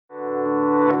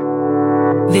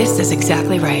This is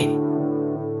exactly right.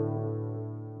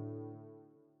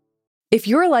 If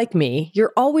you're like me,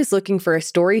 you're always looking for a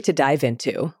story to dive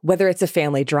into. Whether it's a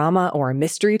family drama or a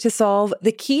mystery to solve,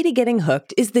 the key to getting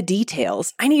hooked is the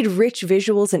details. I need rich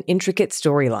visuals and intricate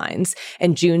storylines.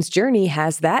 And June's Journey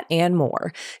has that and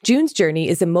more. June's Journey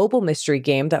is a mobile mystery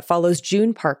game that follows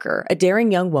June Parker, a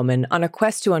daring young woman, on a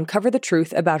quest to uncover the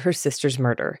truth about her sister's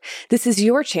murder. This is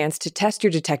your chance to test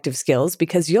your detective skills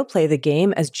because you'll play the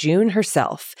game as June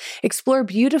herself. Explore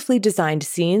beautifully designed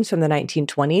scenes from the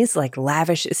 1920s, like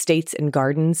lavish estates and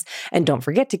gardens, and don't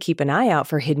forget to keep an eye out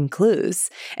for hidden clues.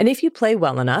 And if you play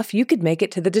well enough, you could make it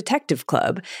to the Detective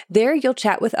Club. There, you'll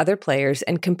chat with other players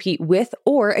and compete with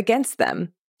or against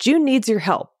them. June needs your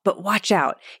help, but watch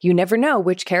out. You never know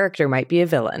which character might be a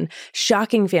villain.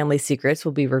 Shocking family secrets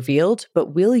will be revealed,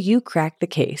 but will you crack the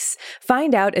case?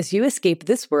 Find out as you escape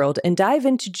this world and dive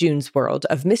into June's world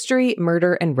of mystery,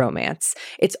 murder, and romance.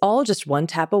 It's all just one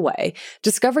tap away.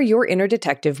 Discover your inner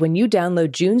detective when you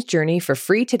download June's Journey for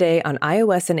free today on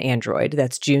iOS and Android.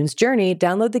 That's June's Journey.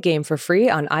 Download the game for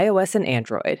free on iOS and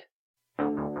Android.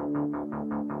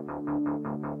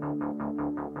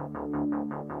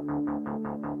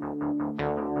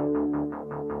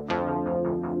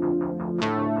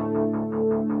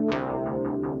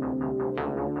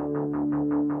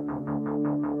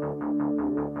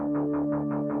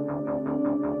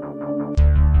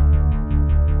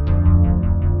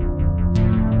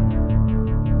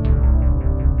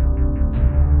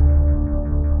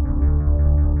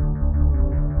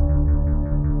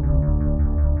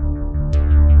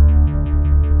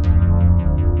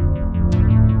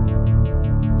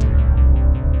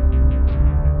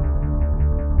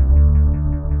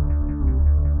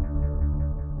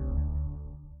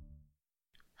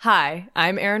 Hi,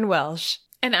 I'm Erin Welsh.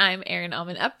 And I'm Erin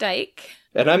Allman Updike.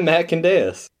 And I'm Matt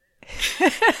Candeas.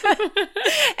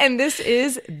 And this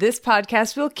is This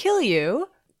Podcast Will Kill You.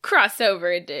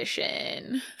 Crossover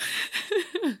edition.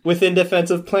 Within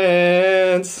defensive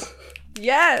plans.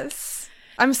 Yes.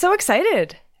 I'm so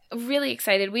excited. Really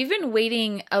excited. We've been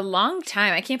waiting a long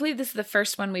time. I can't believe this is the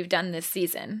first one we've done this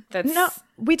season. No,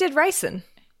 we did Ricin.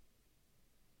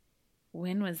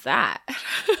 When was that?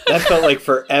 That felt like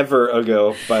forever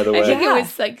ago, by the way. I think it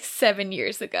was like 7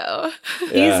 years ago.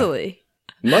 Yeah. Easily.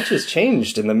 Much has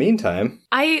changed in the meantime.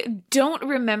 I don't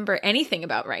remember anything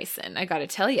about Ricin, I gotta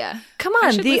tell you. Come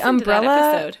on, the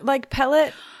umbrella, like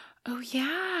pellet. Oh,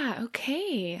 yeah.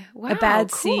 Okay. Wow. A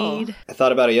bad cool. seed. I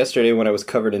thought about it yesterday when I was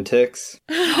covered in ticks.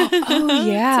 Oh,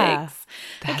 yeah. Ticks.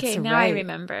 That's okay, now right. I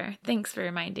remember. Thanks for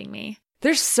reminding me.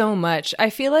 There's so much. I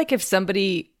feel like if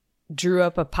somebody drew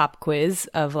up a pop quiz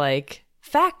of like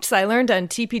facts I learned on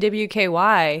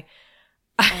TPWKY,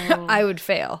 I would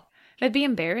fail. That'd be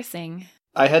embarrassing.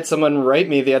 I had someone write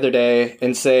me the other day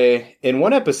and say, in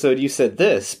one episode you said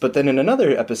this, but then in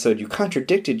another episode you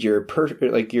contradicted your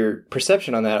your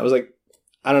perception on that. I was like,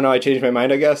 I don't know, I changed my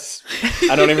mind, I guess.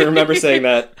 I don't even remember saying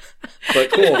that.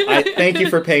 But cool. Thank you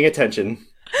for paying attention.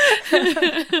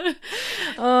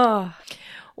 Oh.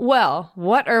 Well,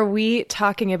 what are we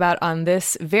talking about on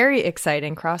this very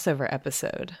exciting crossover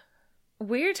episode?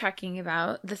 We're talking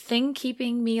about the thing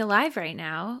keeping me alive right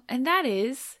now, and that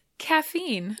is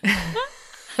caffeine.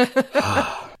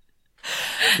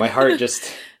 My heart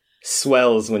just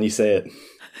swells when you say it.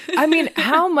 I mean,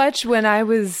 how much when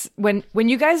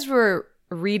you guys were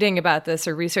reading about this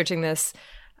or researching this,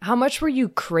 how much were you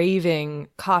craving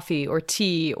coffee or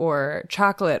tea or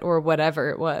chocolate or whatever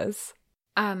it was?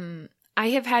 I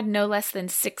have had no less than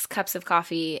 6 cups of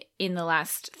coffee in the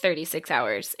last 36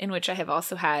 hours, in which I have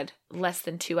also had less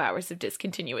than 2 hours of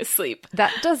discontinuous sleep.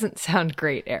 That doesn't sound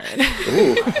great, Erin.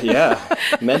 Ooh, yeah.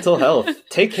 Mental health.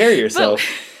 Take care of yourself.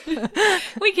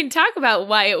 We can talk about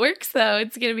why it works, though.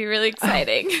 It's going to be really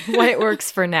exciting. Why it works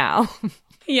for now.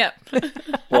 Yep.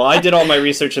 Well, I did all my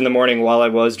research in the morning while I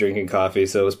was drinking coffee,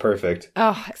 so it was perfect.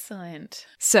 Oh, excellent.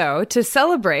 So, to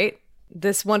celebrate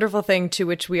this wonderful thing to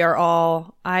which we are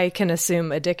all, I can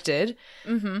assume, addicted.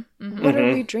 What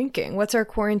are we drinking? What's our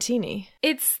quarantini?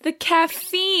 It's the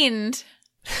caffeine.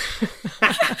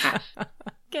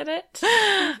 Get it?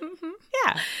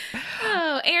 Yeah.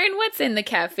 Oh, Erin, what's in the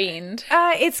caffeine?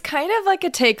 It's kind of like a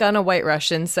take on a White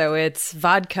Russian. So it's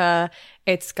vodka,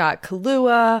 it's got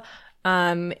Kahlua,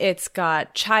 it's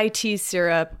got chai tea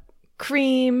syrup,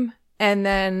 cream, and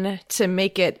then to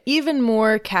make it even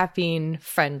more caffeine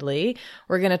friendly,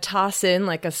 we're going to toss in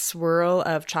like a swirl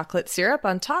of chocolate syrup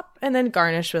on top and then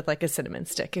garnish with like a cinnamon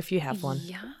stick if you have one.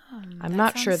 Yum. I'm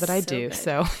not sure that I do, good.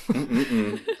 so.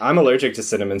 I'm allergic to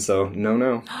cinnamon, so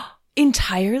no.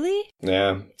 Entirely?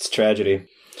 Yeah, it's tragedy.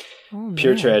 Oh,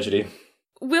 Pure man. tragedy.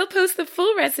 We'll post the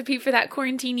full recipe for that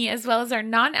quarantini as well as our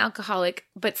non-alcoholic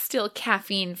but still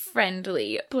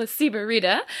caffeine-friendly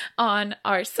placebo-rita on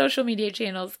our social media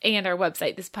channels and our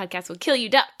website,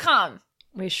 thispodcastwillkillyou.com.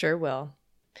 We sure will.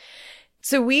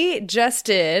 So we just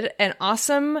did an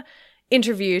awesome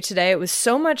interview today. It was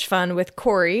so much fun with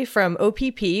Corey from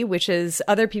OPP, which is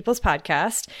Other People's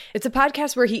Podcast. It's a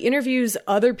podcast where he interviews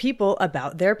other people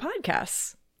about their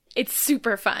podcasts. It's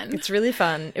super fun. It's really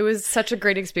fun. It was such a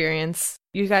great experience.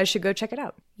 You guys should go check it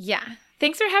out. Yeah.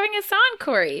 Thanks for having us on,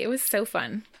 Corey. It was so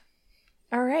fun.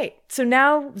 All right. So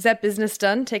now, is that business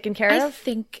done, taken care of?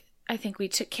 I think we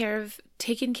took care of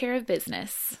taking care of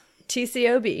business.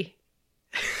 TCOB.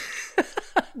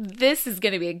 This is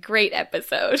going to be a great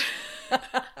episode.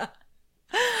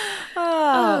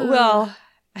 Well,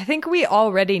 I think we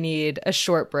already need a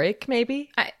short break, maybe.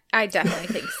 I definitely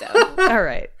think so. All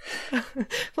right.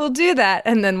 We'll do that,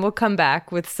 and then we'll come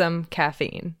back with some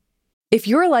caffeine. If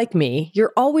you're like me,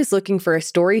 you're always looking for a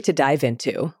story to dive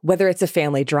into. Whether it's a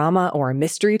family drama or a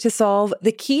mystery to solve,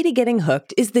 the key to getting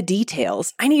hooked is the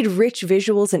details. I need rich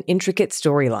visuals and intricate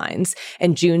storylines.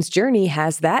 And June's Journey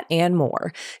has that and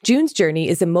more. June's Journey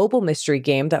is a mobile mystery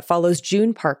game that follows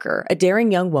June Parker, a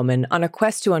daring young woman, on a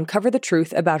quest to uncover the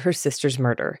truth about her sister's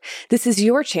murder. This is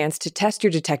your chance to test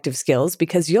your detective skills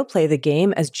because you'll play the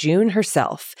game as June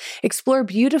herself. Explore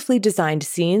beautifully designed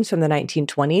scenes from the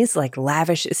 1920s like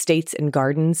lavish estates and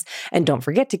gardens, and don't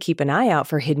forget to keep an eye out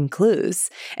for hidden clues.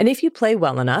 And if you play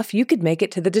well enough, you could make it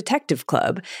to the Detective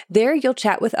Club. There you'll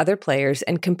chat with other players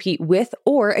and compete with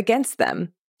or against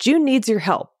them. June needs your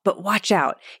help, but watch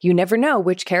out. You never know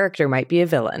which character might be a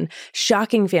villain.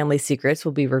 Shocking family secrets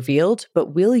will be revealed,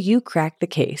 but will you crack the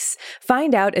case?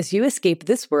 Find out as you escape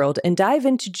this world and dive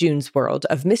into June's world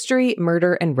of mystery,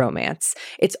 murder, and romance.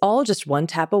 It's all just one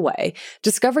tap away.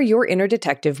 Discover your inner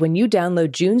detective when you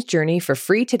download June's Journey for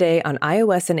free today on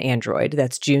iOS and Android.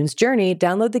 That's June's Journey.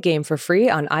 Download the game for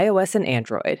free on iOS and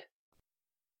Android.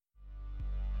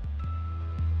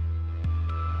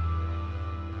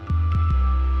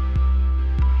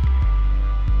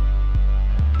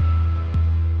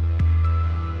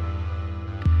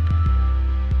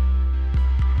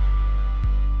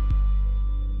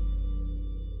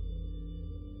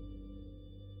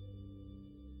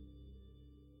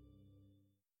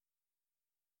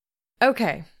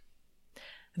 Okay,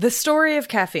 the story of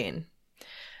caffeine.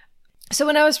 So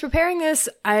when I was preparing this,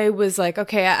 I was like,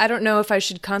 okay, I don't know if I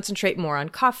should concentrate more on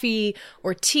coffee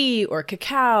or tea or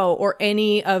cacao or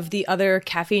any of the other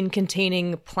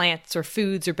caffeine-containing plants or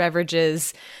foods or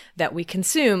beverages that we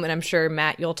consume. And I'm sure,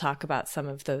 Matt, you'll talk about some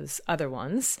of those other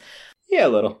ones. Yeah, a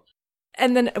little.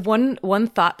 And then one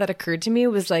thought that occurred to me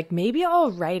was like, maybe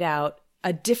I'll write out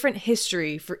a different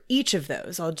history for each of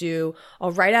those.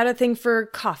 I'll write out a thing for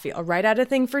coffee, I'll write out a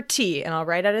thing for tea, and I'll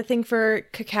write out a thing for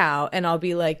cacao, and I'll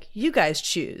be like, you guys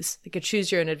choose. Like a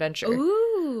choose your own adventure.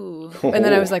 Ooh. And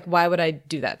then I was like, why would I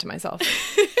do that to myself?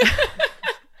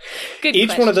 Good Each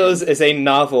question. one of those is a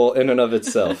novel in and of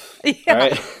itself. Yeah. All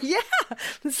right? Yeah.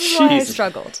 This is why I Jesus.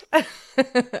 struggled.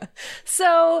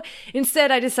 So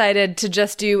instead, I decided to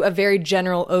just do a very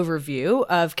general overview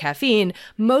of caffeine,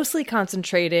 mostly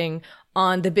concentrating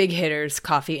on the big hitters,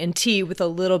 coffee and tea, with a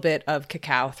little bit of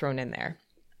cacao thrown in there.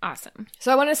 Awesome.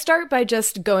 So I want to start by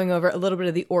just going over a little bit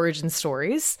of the origin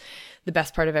stories, the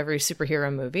best part of every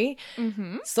superhero movie.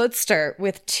 Mm-hmm. So let's start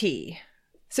with tea.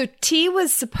 So tea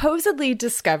was supposedly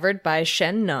discovered by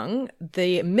Shen Nung,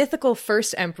 the mythical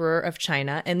first emperor of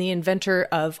China and the inventor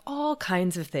of all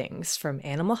kinds of things, from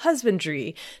animal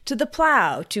husbandry to the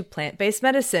plow to plant-based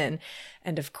medicine,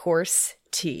 and of course,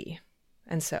 tea.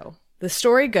 And so the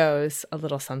story goes a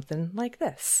little something like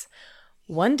this.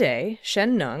 One day,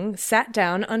 Shen Nung sat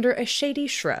down under a shady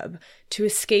shrub to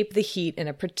escape the heat in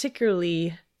a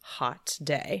particularly hot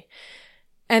day.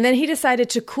 And then he decided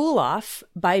to cool off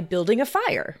by building a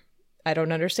fire. I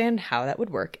don't understand how that would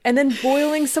work. And then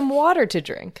boiling some water to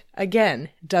drink. Again,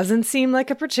 doesn't seem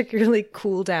like a particularly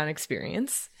cool down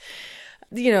experience.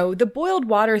 You know, the boiled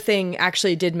water thing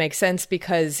actually did make sense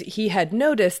because he had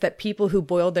noticed that people who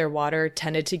boiled their water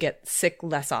tended to get sick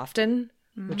less often,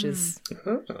 which is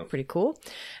pretty cool.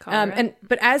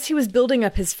 But as he was building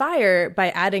up his fire by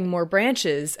adding more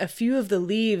branches, a few of the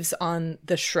leaves on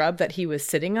the shrub that he was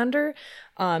sitting under,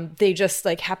 they just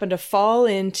like happened to fall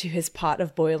into his pot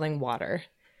of boiling water.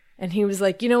 And he was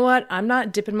like, you know what? I'm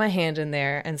not dipping my hand in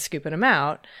there and scooping them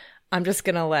out. I'm just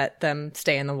going to let them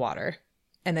stay in the water.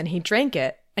 And then he drank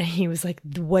it and he was like,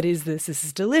 what is this? This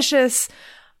is delicious.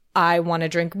 I want to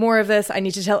drink more of this. I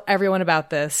need to tell everyone about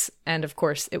this. And of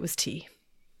course, it was tea.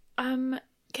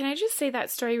 Can I just say that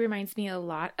story reminds me a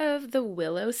lot of the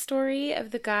Willow story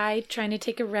of the guy trying to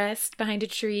take a rest behind a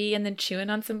tree and then chewing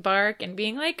on some bark and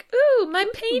being like, ooh, my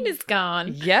pain is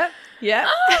gone. Yep.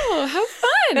 Oh, how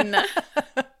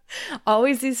fun.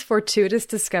 Always these fortuitous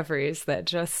discoveries that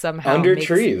just somehow under make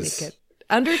trees. it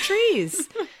under trees.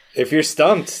 If you're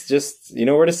stumped, just you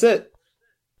know where to sit.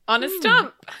 On a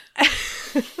stump.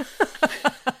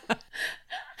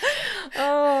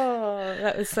 Oh,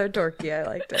 that was so dorky. I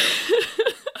liked it.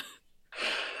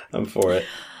 I'm for it.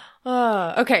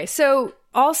 Okay, so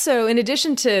also, in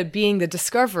addition to being the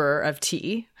discoverer of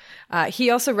tea, he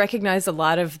also recognized a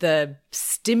lot of the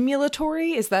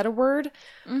stimulatory, is that a word?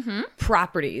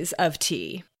 Properties of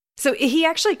tea. So he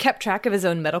actually kept track of his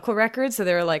own medical records. So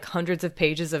there are like hundreds of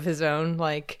pages of his own,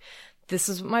 like, this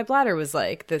is what my bladder was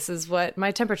like. This is what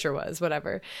my temperature was,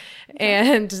 whatever.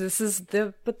 And this is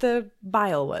what the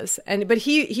bile was. But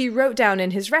he wrote down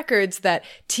in his records that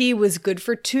tea was good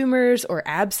for tumors or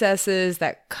abscesses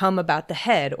that come about the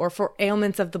head or for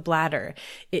ailments of the bladder.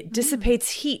 It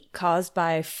dissipates heat caused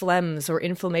by phlegms or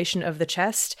inflammation of the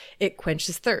chest. It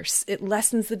quenches thirst. It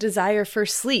lessens the desire for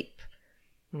sleep.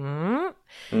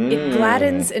 It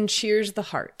gladdens and cheers the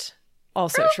heart.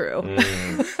 Also true.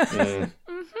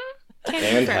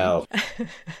 And how.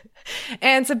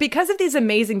 And so because of these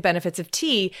amazing benefits of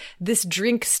tea, this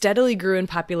drink steadily grew in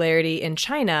popularity in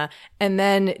China and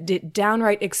then it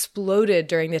downright exploded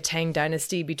during the Tang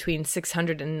Dynasty between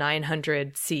 600 and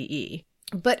 900 CE.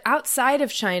 But outside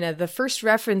of China, the first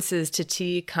references to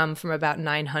tea come from about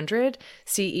 900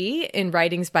 CE in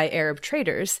writings by Arab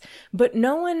traders. But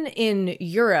no one in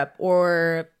Europe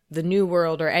or the New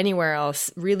World or anywhere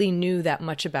else really knew that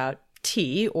much about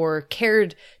tea or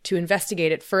cared to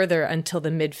investigate it further until the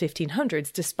mid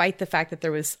 1500s, despite the fact that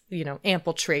there was,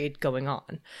 ample trade going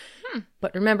on.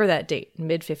 But remember that date,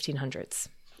 mid 1500s.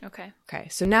 Okay.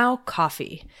 So now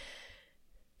coffee.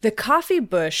 The coffee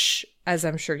bush, as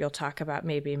I'm sure you'll talk about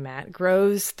maybe, Matt,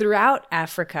 grows throughout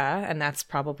Africa, and that's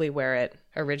probably where it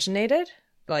originated,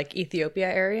 like Ethiopia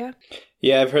area.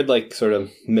 Yeah, I've heard like sort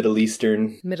of Middle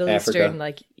Eastern,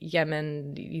 like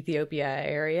Yemen, Ethiopia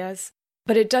areas.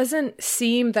 But it doesn't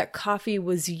seem that coffee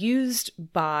was used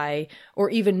by or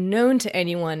even known to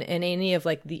anyone in any of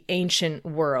like the ancient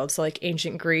world. So like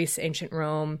ancient Greece, ancient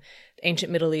Rome,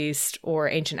 ancient Middle East, or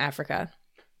ancient Africa.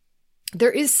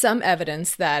 There is some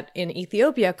evidence that in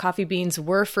Ethiopia, coffee beans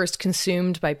were first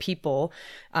consumed by people,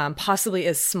 possibly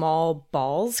as small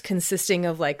balls consisting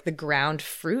of like the ground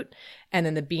fruit and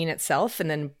then the bean itself, and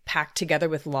then packed together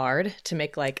with lard to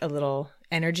make like a little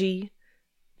energy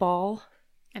ball.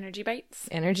 Energy bites.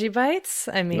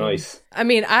 Nice.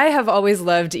 I have always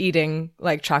loved eating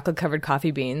like chocolate covered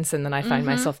coffee beans, and then I find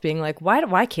myself being like,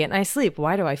 why can't I sleep?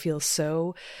 Why do I feel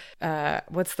so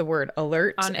what's the word?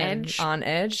 Alert? On edge. On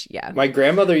edge. Yeah. My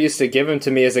grandmother used to give them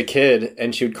to me as a kid,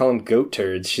 and she would call them goat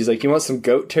turds. She's like, you want some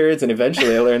goat turds? And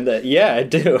eventually I learned that, yeah, I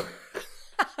do.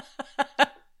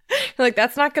 Like,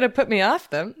 that's not going to put me off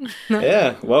them.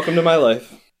 Yeah. Welcome to my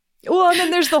life. Well, and then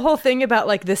there's the whole thing about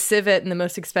like the civet, and the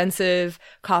most expensive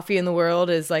coffee in the world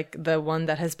is like the one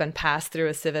that has been passed through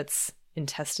a civet's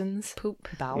intestines,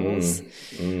 bowels.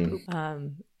 Poop.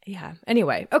 Yeah.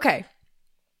 Anyway, okay.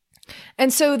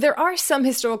 And so there are some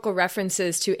historical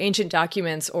references to ancient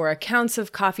documents or accounts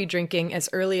of coffee drinking as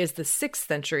early as the 6th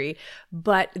century,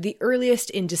 but the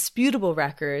earliest indisputable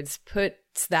records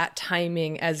puts that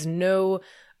timing as no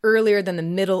earlier than the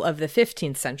middle of the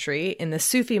 15th century in the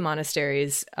Sufi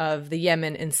monasteries of the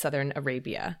Yemen in southern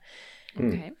Arabia.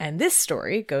 Okay. And this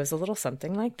story goes a little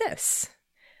something like this.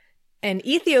 An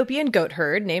Ethiopian goat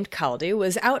herd named Kaldi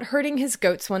was out herding his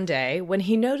goats one day when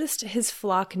he noticed his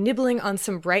flock nibbling on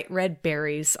some bright red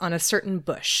berries on a certain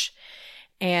bush.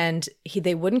 And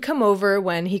they wouldn't come over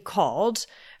when he called,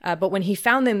 but when he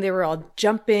found them, they were all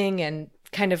jumping and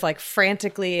kind of like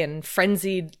frantically and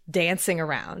frenzied dancing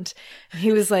around. And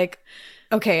he was like,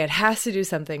 okay, it has to do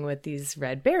something with these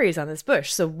red berries on this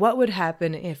bush. So what would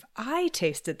happen if I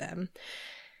tasted them?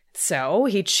 So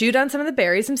he chewed on some of the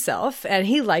berries himself and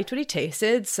he liked what he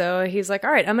tasted. So he's like,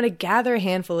 all right, I'm going to gather a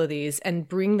handful of these and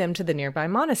bring them to the nearby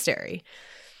monastery.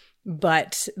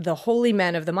 But the holy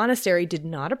men of the monastery did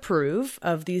not approve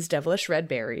of these devilish red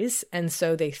berries. And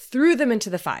so they threw them into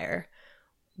the fire,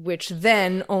 which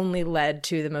then only led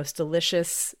to the most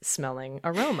delicious smelling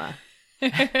aroma.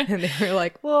 And they were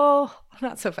like, well,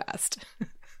 not so fast.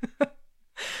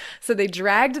 So they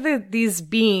dragged these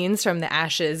beans from the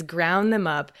ashes, ground them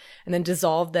up, and then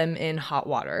dissolved them in hot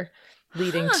water,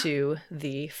 leading to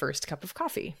the first cup of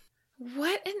coffee.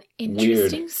 What an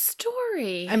interesting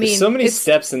story. I mean, there's so many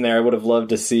steps in there. I would have loved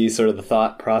to see sort of the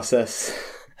thought process.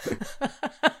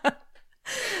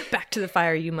 Back to the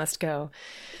fire you must go.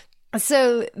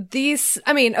 So these,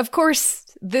 I mean, of course,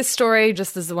 this story,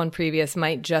 just as the one previous,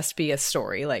 might just be a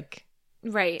story, like,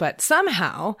 Right. but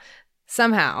somehow,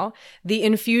 the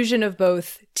infusion of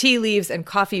both tea leaves and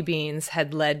coffee beans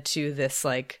had led to this,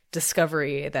 like,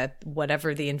 discovery that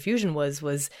whatever the infusion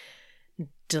was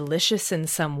delicious in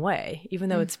some way, even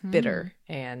though it's bitter,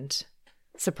 and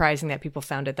surprising that people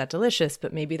found it that delicious,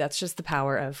 but maybe that's just the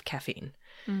power of caffeine.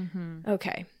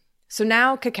 Okay, so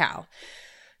now cacao.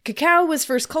 Cacao was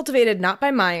first cultivated not by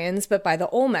Mayans, but by the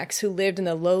Olmecs, who lived in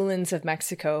the lowlands of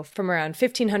Mexico from around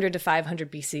 1500 to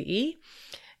 500 BCE.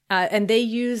 And they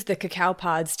used the cacao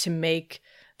pods to make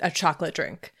a chocolate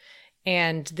drink.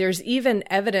 And there's even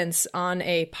evidence on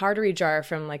a pottery jar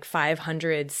from like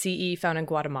 500 CE found in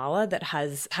Guatemala that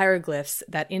has hieroglyphs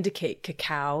that indicate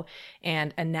cacao,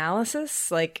 and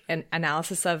analysis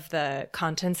of the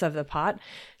contents of the pot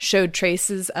showed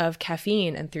traces of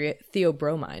caffeine and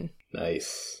theobromine.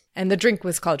 Nice. And the drink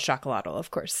was called chocolatl,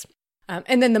 of course.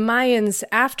 And then the Mayans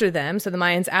after them, so the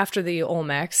Mayans after the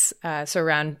Olmecs, so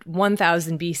around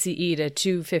 1000 BCE to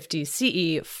 250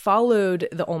 CE, followed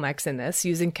the Olmecs in this,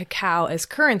 using cacao as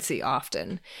currency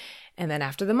often. And then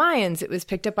after the Mayans, it was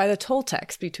picked up by the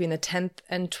Toltecs between the 10th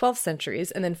and 12th centuries,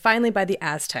 and then finally by the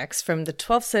Aztecs from the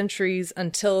 12th centuries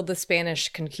until the Spanish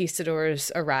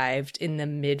conquistadors arrived in the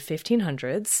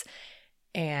mid-1500s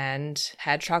and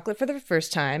had chocolate for the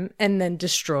first time and then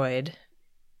destroyed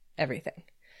everything.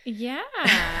 Yeah.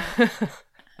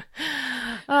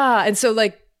 And so,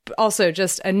 like, also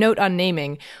just a note on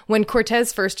naming. When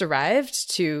Cortez first arrived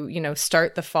to,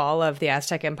 start the fall of the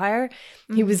Aztec Empire,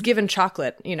 he was given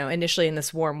chocolate, initially in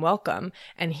this warm welcome.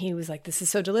 And he was like, this is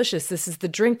so delicious. This is the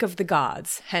drink of the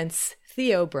gods. Hence,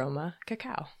 Theobroma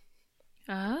cacao.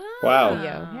 Oh. Wow.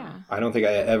 Yeah. I don't think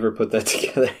I ever put that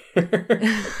together.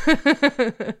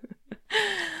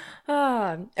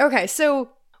 Okay, so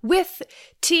with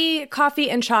tea, coffee,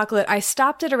 and chocolate, I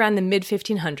stopped at around the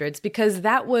mid-1500s because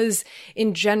that was,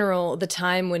 in general, the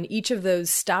time when each of those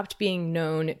stopped being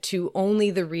known to only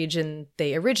the region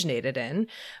they originated in.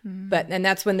 And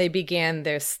that's when they began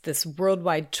this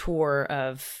worldwide tour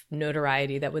of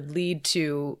notoriety that would lead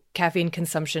to caffeine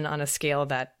consumption on a scale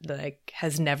that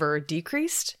has never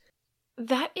decreased.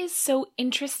 That is so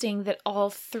interesting that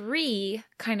all three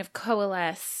kind of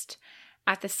coalesced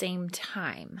at the same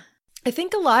time. I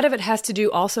think a lot of it has to do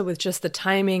also with just the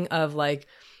timing of like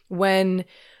when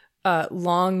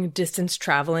long distance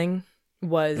traveling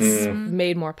was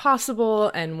made more possible,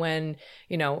 and when,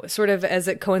 sort of as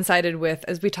it coincided with,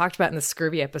 as we talked about in the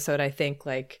scurvy episode, I think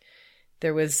like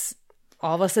there was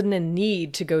all of a sudden a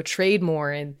need to go trade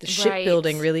more, and the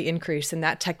shipbuilding really increased, and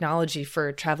that technology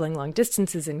for traveling long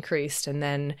distances increased. And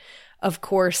then, of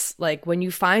course, like when you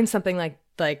find something like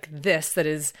this that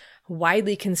is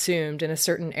widely consumed in a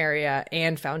certain area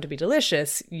and found to be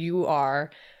delicious, you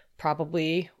are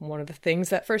probably, one of the things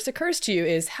that first occurs to you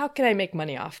is, how can I make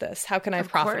money off this? How can I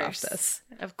profit off this?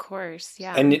 Of course,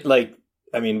 yeah.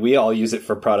 And we all use it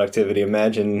for productivity.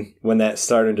 Imagine when that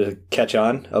started to catch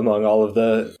on among all of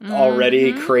the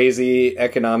already crazy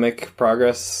economic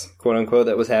progress, quote unquote,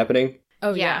 that was happening.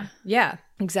 Oh, yeah. Yeah,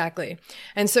 exactly.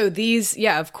 And so these,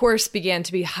 of course, began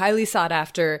to be highly sought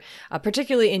after,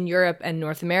 particularly in Europe and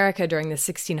North America during the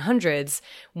 1600s,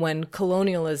 when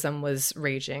colonialism was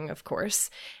raging, of course.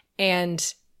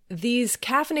 And these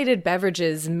caffeinated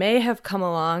beverages may have come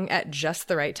along at just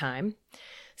the right time.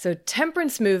 So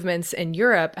temperance movements in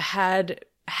Europe had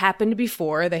happened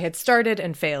before. They had started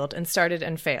and failed and started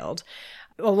and failed,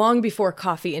 long before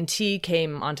coffee and tea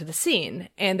came onto the scene.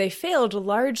 And they failed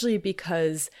largely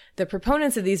because the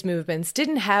proponents of these movements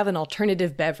didn't have an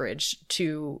alternative beverage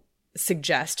to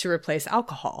suggest to replace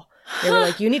alcohol. They were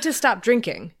like, you need to stop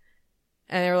drinking.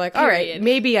 And they were like, all right,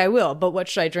 maybe I will, but what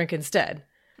should I drink instead?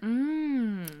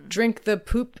 Drink the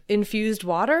poop-infused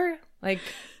water? Like,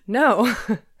 no.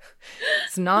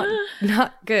 It's not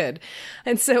good.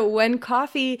 And so when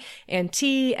coffee and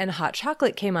tea and hot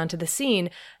chocolate came onto the scene,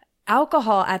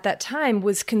 alcohol at that time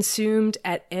was consumed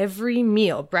at every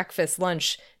meal, breakfast,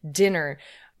 lunch, dinner,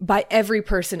 by every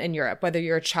person in Europe, whether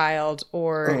you're a child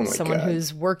or someone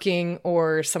who's working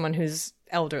or someone who's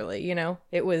elderly,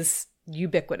 it was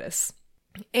ubiquitous.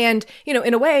 And,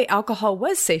 in a way, alcohol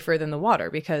was safer than the water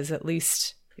because at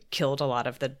least it killed a lot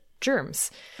of the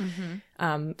germs.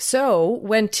 So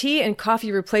when tea and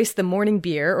coffee replaced the morning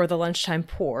beer or the lunchtime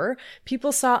pour,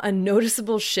 people saw a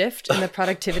noticeable shift in the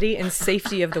productivity and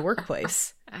safety of the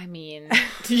workplace. I mean,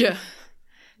 yeah.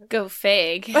 Go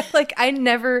fig. But I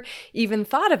never even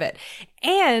thought of it.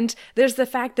 And there's the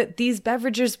fact that these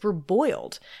beverages were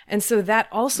boiled. And so that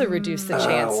also reduced the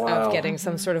chance of getting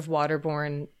some sort of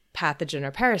waterborne pathogen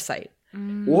or parasite.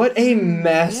 What a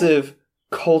massive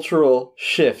cultural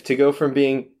shift to go from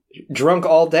being drunk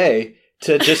all day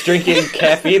to just drinking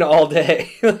caffeine all day.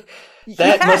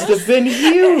 That must have been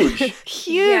huge.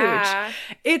 Huge. Yeah.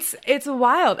 It's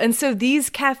wild. And so these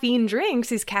caffeine drinks,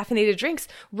 these caffeinated drinks,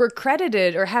 were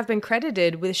credited or have been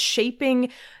credited with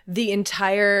shaping the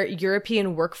entire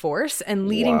European workforce and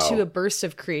leading to a burst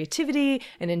of creativity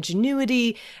and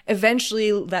ingenuity,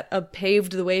 eventually that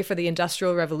paved the way for the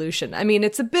Industrial Revolution. I mean,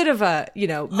 it's a bit of a,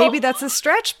 maybe that's a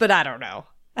stretch, but I don't know.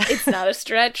 It's not a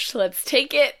stretch. Let's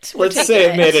take it. Let's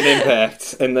say it made an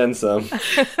impact and then some.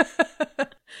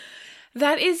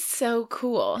 That is so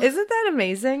cool. Isn't that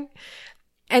amazing?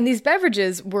 And these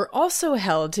beverages were also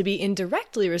held to be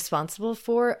indirectly responsible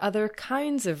for other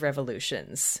kinds of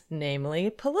revolutions, namely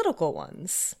political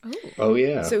ones. Ooh. Oh,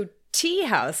 yeah. So tea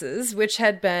houses, which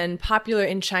had been popular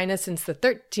in China since the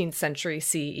 13th century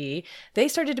CE, they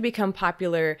started to become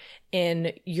popular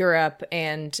in Europe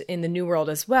and in the New World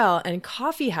as well. And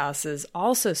coffee houses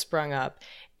also sprung up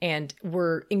and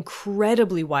were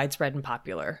incredibly widespread and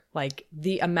popular. Like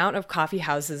the amount of coffee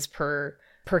houses per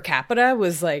capita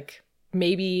was like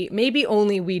maybe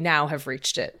only we now have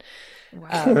reached it.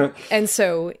 Wow.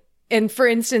 And for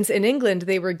instance, in England,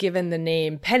 they were given the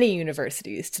name penny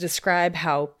universities to describe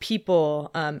how people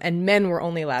and men were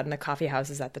only allowed in the coffee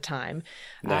houses at the time.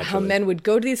 How men would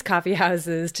go to these coffee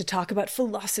houses to talk about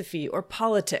philosophy or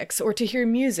politics or to hear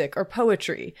music or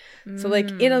poetry. So like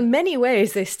in many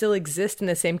ways, they still exist in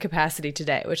the same capacity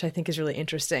today, which I think is really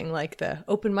interesting, like the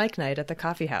open mic night at the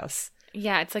coffee house.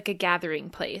 Yeah, it's like a gathering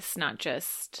place, not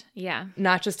just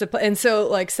And so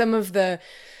like some of the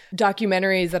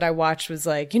documentaries that I watched was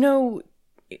like,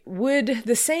 would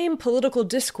the same political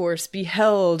discourse be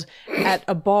held at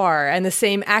a bar and the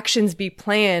same actions be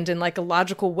planned in like a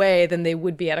logical way than they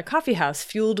would be at a coffee house,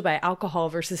 fueled by alcohol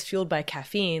versus fueled by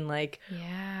caffeine? Like,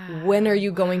 when are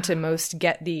you going to most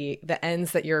get the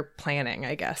ends that you're planning,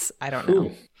 I guess? I don't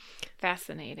know.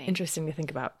 Fascinating. Interesting to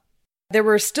think about. There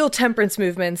were still temperance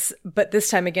movements, but this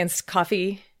time against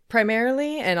coffee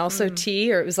primarily, and also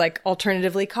tea, or it was like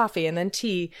alternatively coffee and then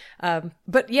tea.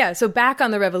 But yeah, so back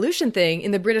on the revolution thing,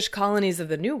 in the British colonies of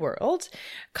the New World,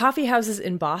 coffee houses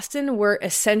in Boston were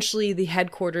essentially the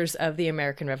headquarters of the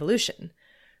American Revolution.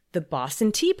 The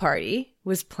Boston Tea Party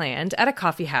was planned at a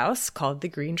coffee house called the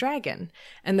Green Dragon,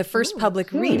 and the first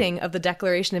public reading of the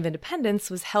Declaration of Independence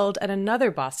was held at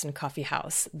another Boston coffee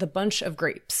house, the Bunch of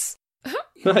Grapes.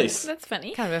 Nice. That's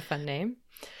funny. Kind of a fun name.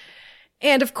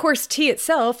 And of course, tea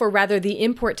itself, or rather the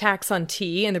import tax on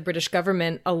tea and the British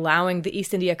government allowing the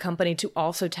East India Company to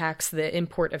also tax the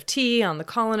import of tea on the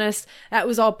colonists, that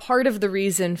was all part of the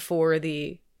reason for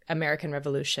the American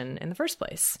Revolution in the first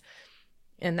place.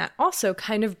 And that also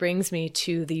kind of brings me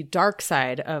to the dark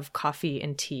side of coffee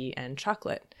and tea and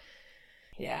chocolate.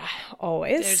 Yeah,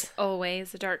 always. There's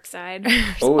always a dark side.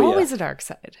 There's always a dark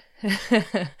side.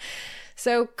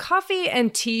 So coffee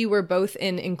and tea were both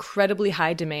in incredibly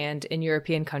high demand in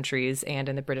European countries and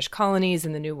in the British colonies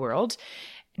in the New World.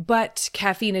 But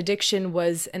caffeine addiction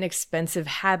was an expensive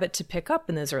habit to pick up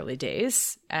in those early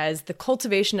days, as the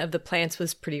cultivation of the plants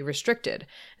was pretty restricted.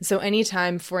 And so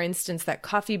anytime, for instance, that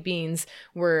coffee beans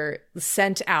were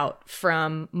sent out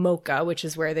from Mocha, which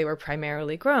is where they were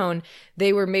primarily grown,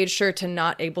 they were made sure to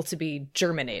not able to be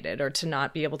germinated or to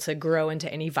not be able to grow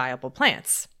into any viable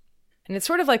plants. And it's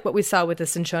sort of like what we saw with the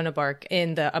cinchona bark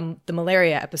in the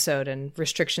malaria episode and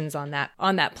restrictions on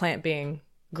that plant being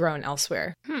grown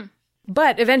elsewhere.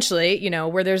 But eventually,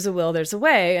 where there's a will, there's a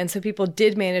way. And so people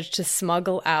did manage to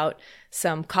smuggle out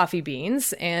some coffee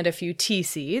beans and a few tea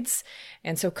seeds.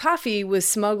 And so coffee was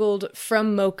smuggled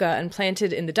from Mocha and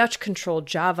planted in the Dutch-controlled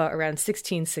Java around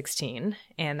 1616.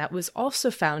 And that was also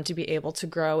found to be able to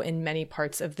grow in many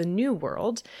parts of the New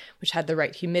World, which had the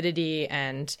right humidity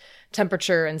and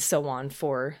temperature and so on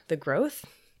for the growth.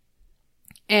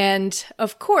 And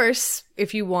of course,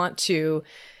 if you want to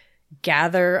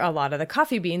gather a lot of the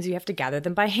coffee beans, you have to gather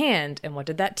them by hand. And what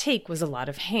did that take was a lot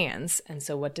of hands. And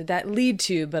so what did that lead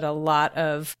to but a lot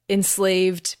of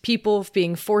enslaved people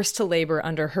being forced to labor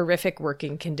under horrific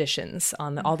working conditions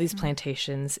on all these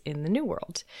plantations in the New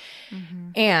World.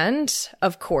 And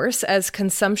of course, as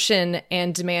consumption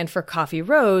and demand for coffee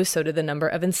rose, so did the number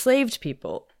of enslaved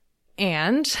people.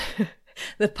 And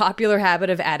the popular habit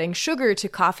of adding sugar to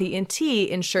coffee and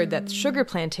tea ensured that sugar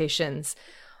plantations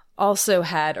also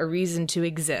had a reason to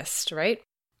exist, right?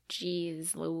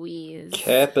 Jeez Louise.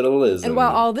 Capitalism. And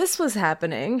while all this was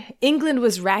happening, England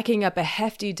was racking up a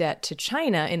hefty debt to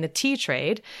China in the tea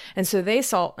trade. And so they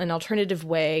saw an alternative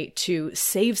way to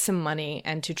save some money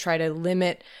and to try to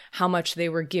limit how much they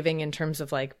were giving in terms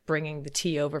of like bringing the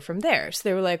tea over from there. So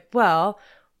they were like, well,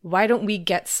 why don't we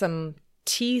get some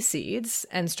tea seeds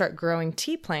and start growing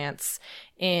tea plants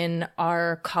in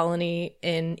our colony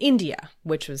in India,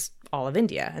 which was all of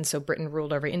India. And so Britain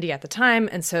ruled over India at the time.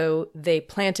 And so they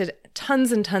planted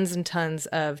tons and tons and tons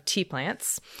of tea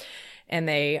plants. And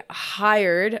they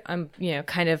hired,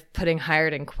 kind of putting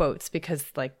hired in quotes because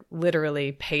like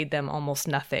literally paid them almost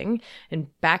nothing in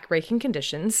backbreaking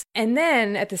conditions. And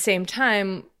then at the same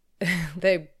time,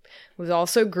 they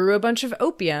also grew a bunch of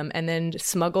opium and then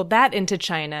smuggled that into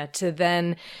China to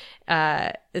then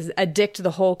addict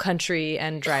the whole country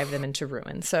and drive them into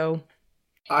ruin. So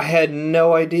I had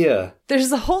no idea.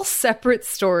 there's a whole separate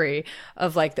story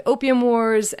of like the opium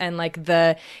wars, and like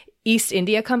the East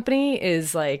India Company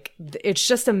is like, it's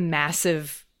just a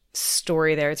massive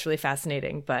story there. It's really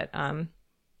fascinating, but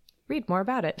read more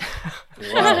about it.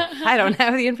 Wow. I don't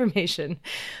have the information,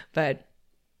 but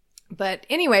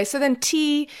anyway, so then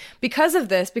tea, because of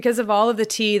this, because of all of the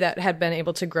tea that had been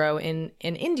able to grow in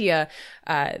India,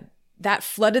 that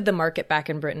flooded the market back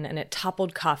in Britain, and it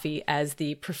toppled coffee as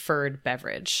the preferred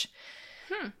beverage.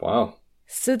 Wow.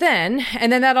 So then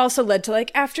that also led to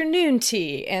like afternoon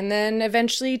tea, and then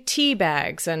eventually tea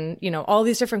bags, and, all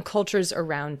these different cultures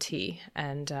around tea.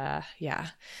 And yeah.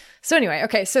 So anyway,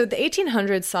 okay, so the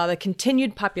 1800s saw the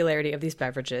continued popularity of these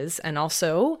beverages, and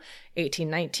also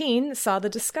 1819 saw the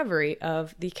discovery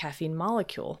of the caffeine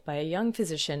molecule by a young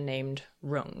physician named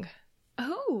Rung.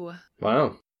 Oh.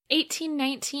 Wow.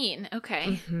 1819. Okay.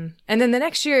 Mm-hmm. And then the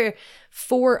next year,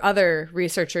 4 other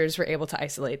researchers were able to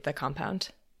isolate the compound.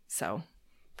 So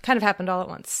kind of happened all at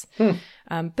once.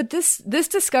 But this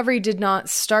discovery did not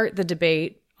start the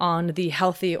debate on the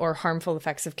healthy or harmful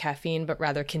effects of caffeine, but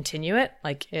rather continue it.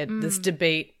 Like this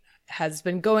debate has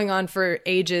been going on for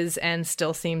ages and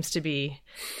still seems to be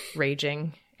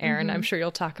raging. Erin, I'm sure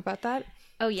you'll talk about that.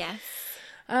 Oh, yes.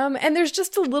 And there's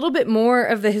just a little bit more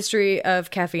of the history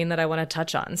of caffeine that I want to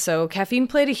touch on. So caffeine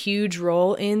played a huge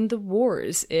role in the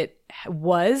wars. It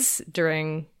was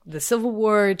during the Civil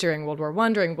War, during World War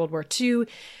I, during World War II,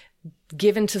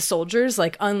 given to soldiers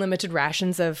like unlimited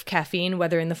rations of caffeine,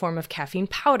 whether in the form of caffeine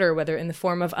powder, whether in the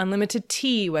form of unlimited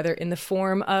tea, whether in the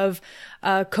form of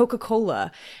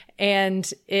Coca-Cola.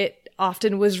 And it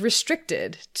often was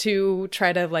restricted to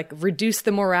try to like reduce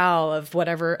the morale of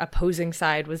whatever opposing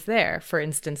side was there. For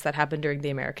instance, that happened during the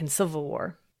American Civil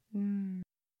War. And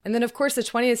then, of course, the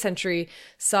 20th century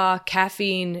saw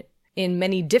caffeine in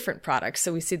many different products.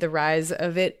 So we see the rise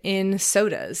of it in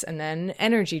sodas, and then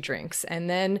energy drinks, and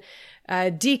then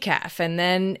decaf, and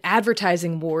then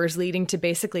advertising wars leading to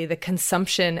basically the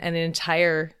consumption and an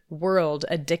entire world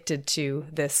addicted to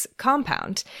this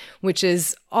compound, which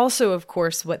is also, of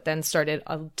course, what then started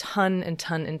a ton and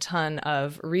ton and ton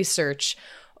of research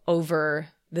over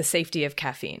the safety of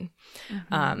caffeine.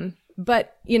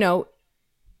 But,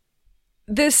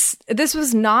 this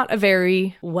was not a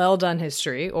very well done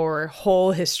history or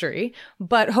whole history,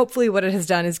 but hopefully what it has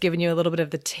done is given you a little bit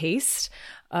of the taste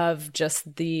of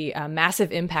just the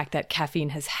massive impact that caffeine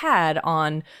has had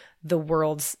on the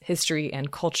world's history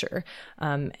and culture.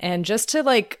 And just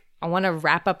to I want to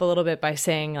wrap up a little bit by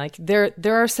saying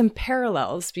there are some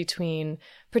parallels between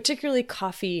particularly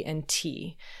coffee and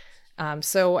tea.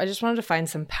 So I just wanted to find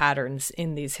some patterns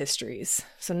in these histories.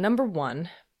 So number one,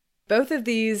 both of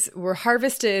these were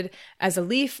harvested as a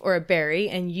leaf or a berry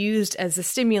and used as a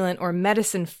stimulant or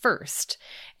medicine first.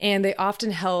 And they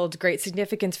often held great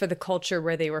significance for the culture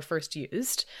where they were first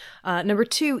used. Number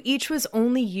two, each was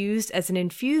only used as an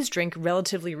infused drink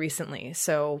relatively recently.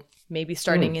 So maybe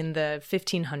starting in the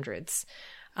 1500s.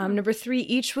 Number three,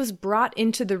 each was brought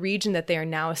into the region that they are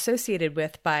now associated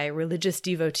with by religious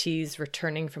devotees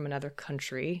returning from another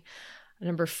country.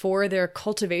 Number four, their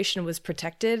cultivation was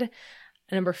protected.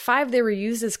 Number five, they were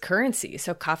used as currency.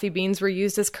 So coffee beans were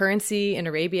used as currency in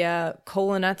Arabia,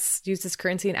 cola nuts used as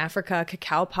currency in Africa,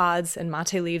 cacao pods and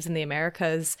mate leaves in the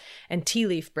Americas, and tea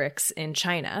leaf bricks in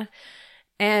China.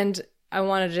 And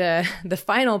the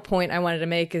final point I wanted to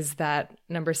make is that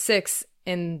number six,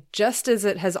 and just as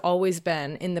it has always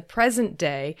been, in the present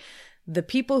day, the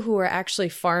people who are actually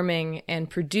farming and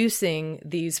producing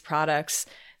these products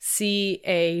see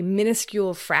a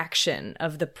minuscule fraction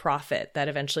of the profit that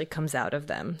eventually comes out of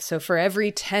them. So for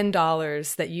every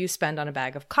 $10 that you spend on a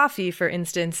bag of coffee, for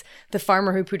instance, the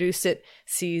farmer who produced it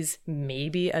sees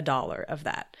maybe $1 of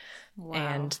that. Wow.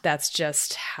 And that's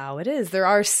just how it is. There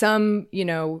are some,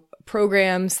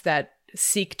 programs that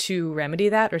seek to remedy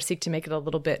that or seek to make it a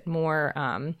little bit more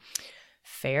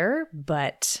fair,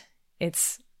 but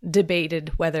it's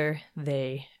debated whether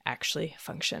they actually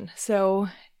function. So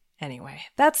anyway,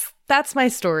 that's my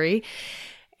story.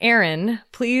 Aaron,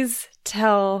 please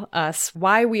tell us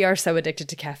why we are so addicted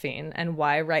to caffeine and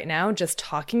why right now just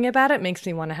talking about it makes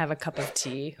me want to have a cup of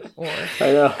tea or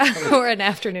I know. or an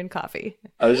afternoon coffee.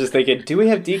 I was just thinking, do we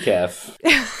have decaf?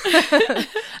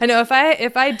 I know if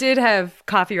I did have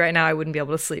coffee right now, I wouldn't be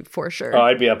able to sleep for sure. Oh,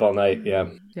 I'd be up all night. Yeah.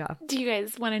 Yeah. Do you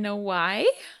guys want to know why?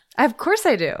 Of course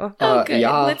I do. Oh, good.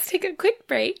 Yeah. Let's take a quick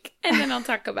break and then I'll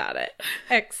talk about it.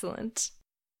 Excellent.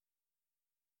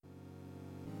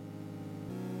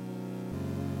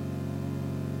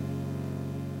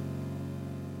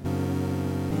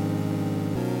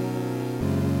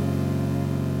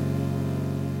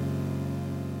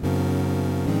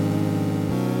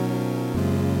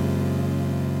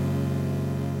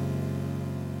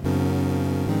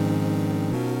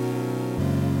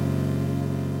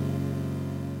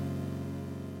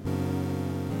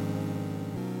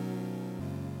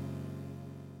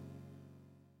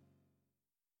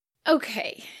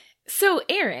 Okay, so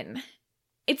Aaron,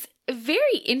 it's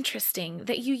very interesting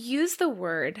that you use the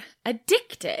word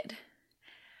addicted.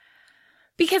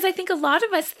 Because I think a lot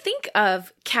of us think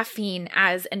of caffeine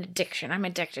as an addiction. I'm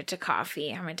addicted to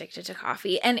coffee. I'm addicted to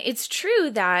coffee. And it's true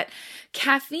that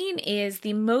caffeine is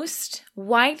the most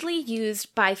widely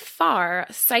used by far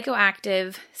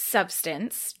psychoactive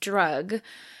substance, drug,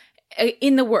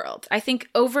 in the world. I think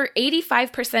over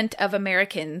 85% of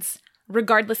Americans,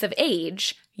 regardless of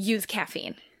age, use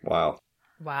caffeine. Wow.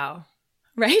 Wow.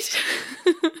 Right?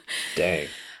 Dang.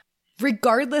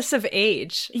 Regardless of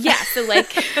age. Yeah,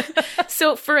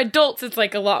 so for adults it's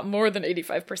like a lot more than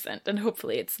 85%, and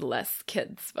hopefully it's less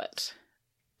kids, but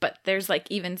there's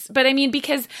but I mean,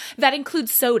 because that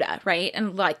includes soda, right?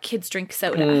 And like kids drink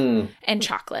soda and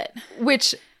chocolate.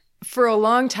 Which for a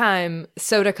long time,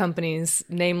 soda companies,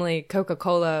 namely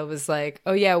Coca-Cola, was like,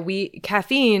 oh yeah,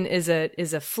 caffeine is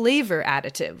a flavor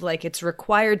additive. Like it's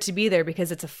required to be there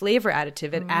because it's a flavor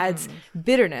additive. It adds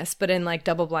bitterness, but in like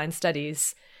double-blind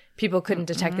studies, people couldn't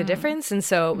detect the difference. And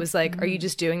so it was like, are you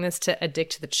just doing this to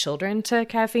addict the children to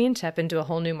caffeine, tap into a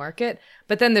whole new market?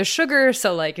 But then there's sugar.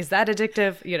 So like, is that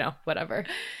addictive? You know, whatever.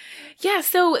 Yeah.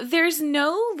 So there's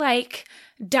no like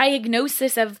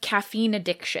diagnosis of caffeine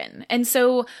addiction. And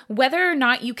so whether or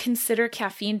not you consider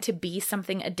caffeine to be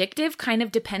something addictive kind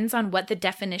of depends on what the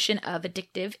definition of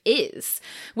addictive is,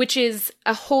 which is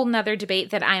a whole nother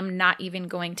debate that I'm not even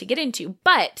going to get into.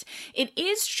 But it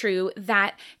is true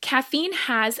that caffeine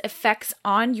has effects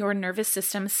on your nervous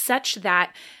system such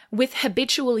that with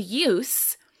habitual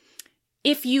use,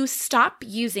 if you stop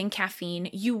using caffeine,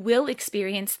 you will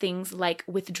experience things like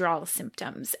withdrawal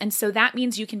symptoms. And so that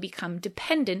means you can become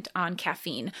dependent on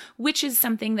caffeine, which is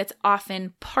something that's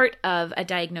often part of a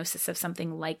diagnosis of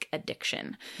something like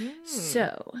addiction.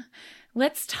 So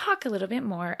let's talk a little bit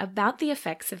more about the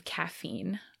effects of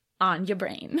caffeine on your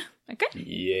brain. Okay?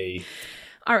 Yay.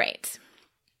 All right.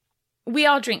 We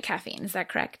all drink caffeine. Is that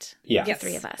correct? Yeah. The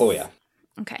three of us. Oh, yeah.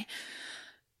 Okay.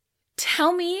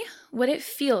 Tell me what it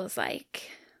feels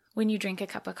like when you drink a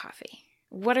cup of coffee.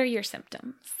 What are your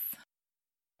symptoms?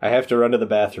 I have to run to the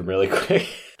bathroom really quick.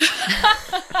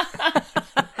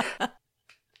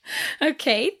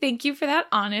 Okay, thank you for that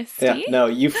honesty. Yeah, no,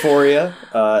 euphoria,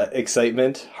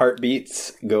 excitement,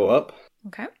 heartbeats go up.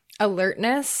 Okay.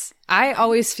 Alertness. I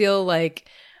always feel like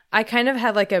I kind of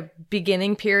have like a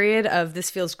beginning period of this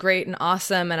feels great and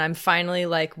awesome, and I'm finally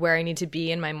like where I need to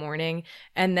be in my morning,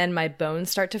 and then my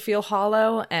bones start to feel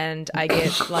hollow, and I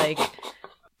get like,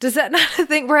 does that not a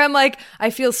thing where I'm like,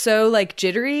 I feel so like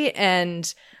jittery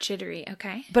and Jittery,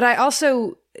 okay. But I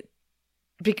also,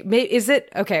 is it,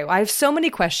 okay, I have so many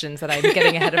questions that I'm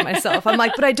getting ahead of myself. I'm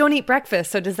like, but I don't eat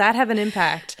breakfast, so does that have an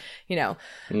impact? You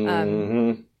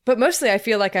know, But mostly I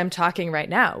feel like I'm talking right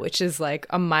now, which is like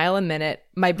a mile a minute.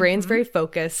 My brain's very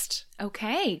focused.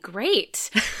 Okay,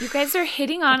 great. You guys are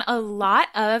hitting on a lot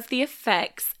of the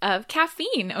effects of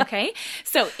caffeine, okay?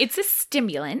 So it's a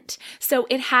stimulant, so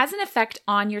it has an effect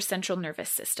on your central nervous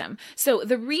system. So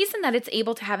the reason that it's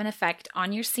able to have an effect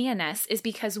on your CNS is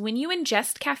because when you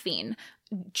ingest caffeine,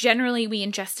 generally we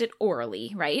ingest it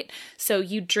orally, right? So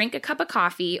you drink a cup of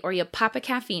coffee, or you pop a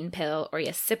caffeine pill, or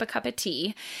you sip a cup of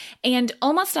tea, and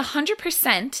almost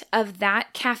 100% of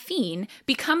that caffeine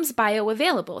becomes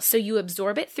bioavailable. So you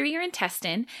absorb it through your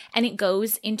intestine and it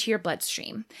goes into your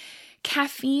bloodstream.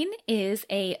 Caffeine is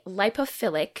a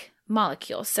lipophilic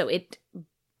molecule, so it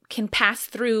can pass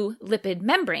through lipid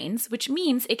membranes, which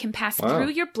means it can pass through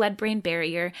your blood-brain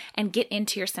barrier and get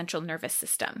into your central nervous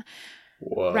system.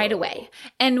 Whoa. right away.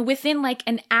 And within like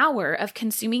an hour of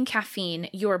consuming caffeine,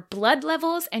 your blood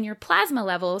levels and your plasma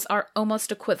levels are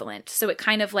almost equivalent. So it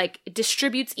kind of like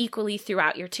distributes equally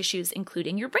throughout your tissues,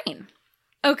 including your brain.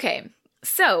 Okay,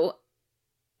 so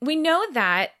we know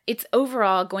that it's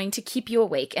overall going to keep you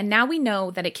awake, and now we know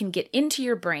that it can get into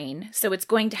your brain, so it's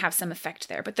going to have some effect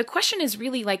there. But the question is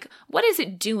really like, what is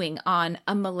it doing on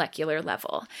a molecular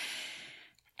level?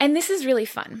 And this is really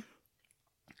fun.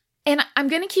 And I'm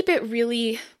going to keep it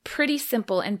really pretty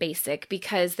simple and basic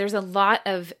because there's a lot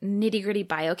of nitty-gritty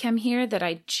biochem here that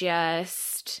I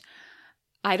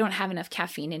don't have enough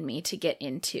caffeine in me to get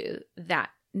into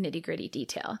that nitty-gritty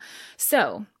detail.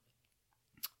 So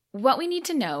what we need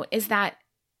to know is that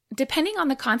depending on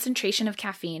the concentration of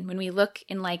caffeine, when we look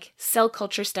in like cell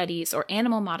culture studies or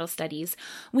animal model studies,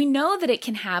 we know that it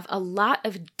can have a lot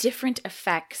of different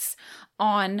effects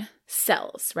on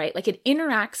cells, right? Like it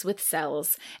interacts with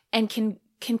cells and can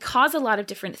cause a lot of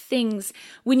different things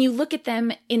when you look at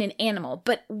them in an animal.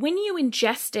 But when you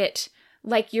ingest it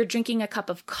like you're drinking a cup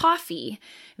of coffee,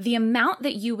 the amount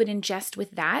that you would ingest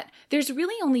with that, there's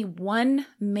really only one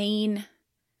main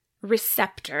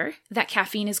receptor that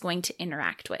caffeine is going to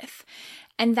interact with,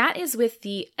 and that is with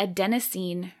the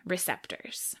adenosine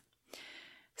receptors.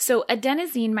 So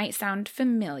adenosine might sound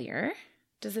familiar.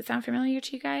 Does it sound familiar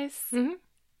to you guys? Mm-hmm.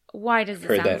 Why does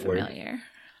it sound familiar?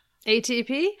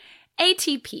 ATP?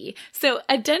 ATP. So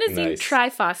adenosine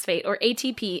triphosphate, or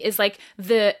ATP, is like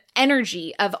the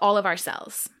energy of all of our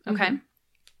cells. Okay. Mm-hmm.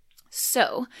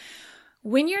 So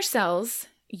when your cells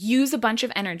use a bunch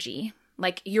of energy,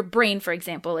 like your brain, for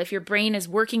example, if your brain is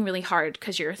working really hard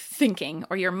because you're thinking,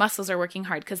 or your muscles are working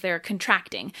hard because they're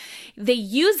contracting, they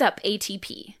use up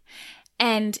ATP.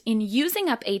 And in using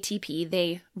up ATP,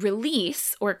 they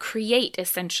release or create,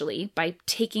 essentially, by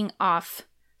taking off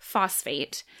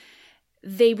phosphate,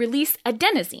 they release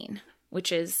adenosine,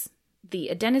 which is the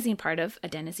adenosine part of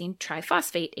adenosine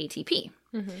triphosphate, ATP.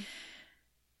 Mm-hmm.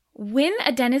 When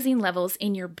adenosine levels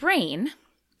in your brain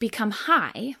become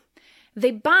high, they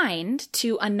bind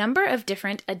to a number of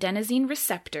different adenosine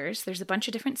receptors. There's a bunch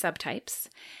of different subtypes,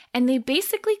 and they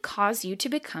basically cause you to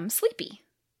become sleepy.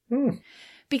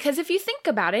 Because if you think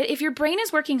about it, if your brain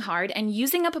is working hard and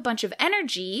using up a bunch of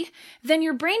energy, then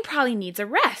your brain probably needs a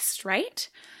rest, right?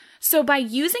 So by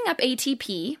using up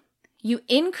ATP, you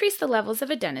increase the levels of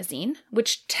adenosine,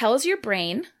 which tells your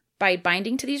brain by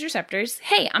binding to these receptors,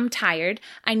 hey, I'm tired.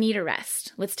 I need a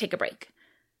rest. Let's take a break.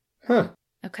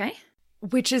 Okay?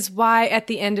 Which is why at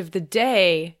the end of the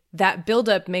day, that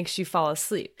buildup makes you fall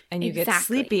asleep and you get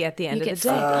sleepy at the end of the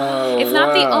day. It's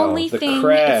not the only thing.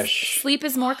 Crash. Sleep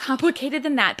is more complicated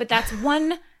than that, but that's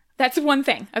one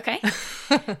thing, okay?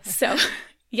 So,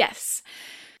 yes.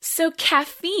 So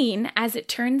caffeine, as it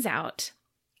turns out,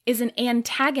 is an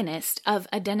antagonist of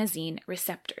adenosine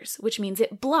receptors, which means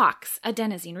it blocks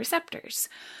adenosine receptors.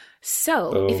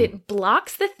 So if it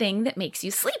blocks the thing that makes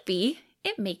you sleepy,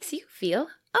 it makes you feel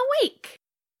awake.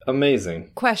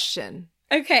 Amazing. Question.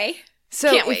 Okay. So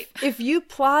Can't wait. If you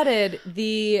plotted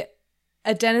the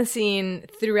adenosine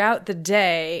throughout the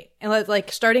day, and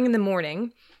like starting in the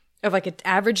morning of like an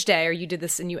average day, or you did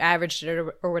this and you averaged it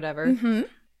or whatever, mm-hmm.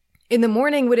 In the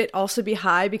morning, would it also be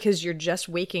high because you're just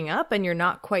waking up and you're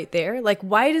not quite there? Like,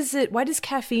 why does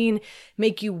caffeine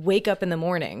make you wake up in the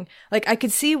morning? Like, I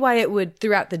could see why it would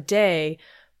throughout the day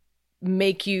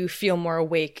make you feel more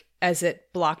awake as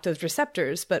it blocked those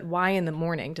receptors, but why in the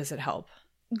morning does it help?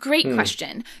 Great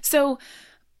question. So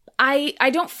I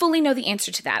don't fully know the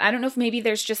answer to that. I don't know if maybe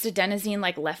there's just adenosine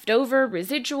like leftover,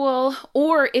 residual,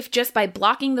 or if just by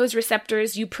blocking those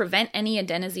receptors, you prevent any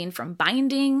adenosine from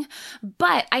binding.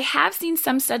 But I have seen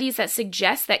some studies that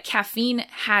suggest that caffeine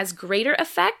has greater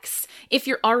effects if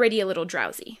you're already a little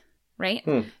drowsy. Right?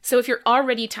 So if you're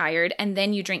already tired and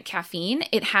then you drink caffeine,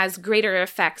 it has greater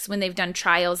effects when they've done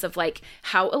trials of like,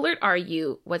 how alert are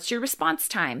you? What's your response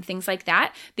time? Things like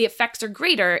that. The effects are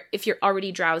greater if you're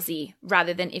already drowsy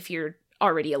rather than if you're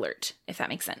already alert, if that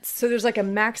makes sense. So there's like a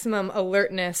maximum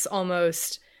alertness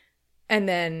almost. And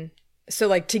then, so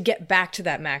like to get back to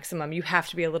that maximum, you have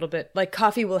to be a little bit, like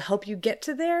coffee will help you get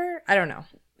to there? I don't know.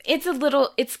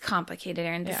 It's complicated,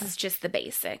 Erin. This is just the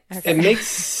basics. Okay. It makes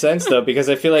sense, though, because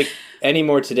I feel like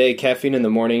anymore today, caffeine in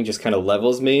the morning just kind of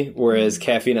levels me, whereas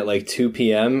caffeine at like 2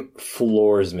 p.m.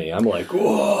 floors me. I'm like,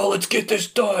 whoa, let's get this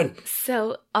done.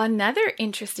 So another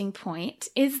interesting point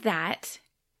is that,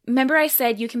 remember I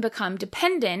said you can become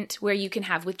dependent where you can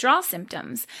have withdrawal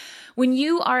symptoms. When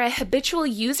you are a habitual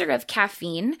user of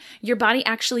caffeine, your body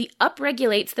actually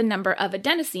upregulates the number of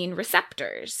adenosine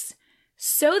receptors.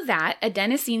 so that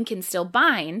adenosine can still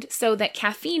bind, so that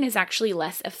caffeine is actually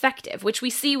less effective, which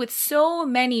we see with so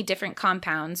many different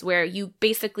compounds where you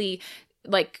basically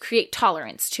like create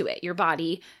tolerance to it. Your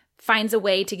body finds a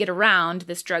way to get around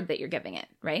this drug that you're giving it,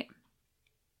 right?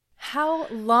 How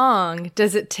long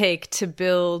does it take to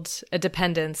build a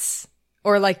dependence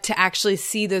or like to actually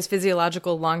see those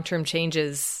physiological long-term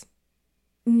changes?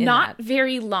 Not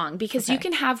very long, because Okay. you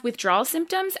can have withdrawal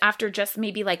symptoms after just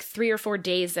maybe like 3 or 4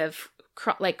 days of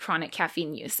chronic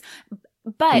caffeine use.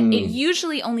 But it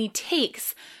usually only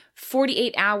takes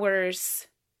 48 hours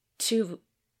to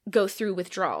go through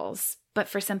withdrawals. But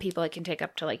for some people, it can take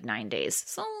up to like 9 days.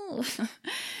 So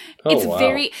it's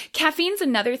wow. caffeine's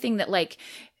another thing that like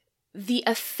the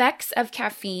effects of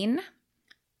caffeine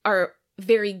are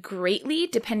vary greatly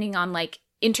depending on like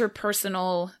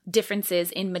interpersonal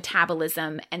differences in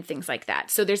metabolism and things like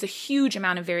that. So there's a huge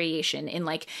amount of variation in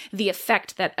like the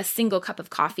effect that a single cup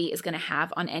of coffee is going to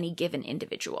have on any given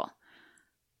individual.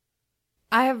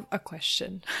 I have a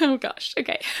question. Oh gosh.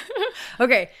 Okay.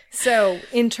 Okay, so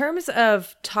in terms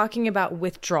of talking about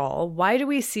withdrawal, why do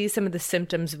we see some of the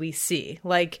symptoms we see?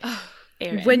 Like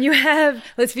Erin. when you have,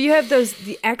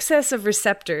 the excess of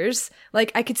receptors,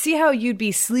 like I could see how you'd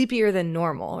be sleepier than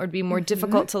normal or it'd be more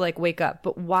difficult to like wake up.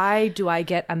 But why do I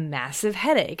get a massive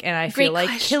headache and I feel Great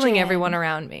like killing question. everyone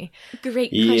around me?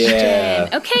 Great Yeah.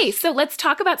 question. Okay, so let's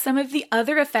talk about some of the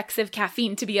other effects of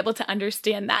caffeine to be able to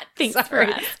understand that. Thanks for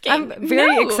Sorry, asking. I'm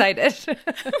very No. excited.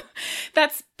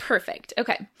 That's perfect.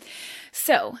 Okay.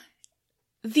 So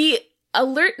the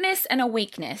alertness and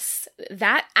awakeness,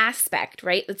 that aspect,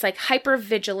 right? It's like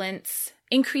hypervigilance,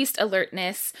 increased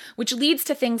alertness, which leads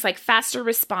to things like faster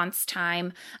response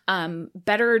time,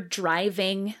 better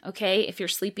driving. Okay. If you're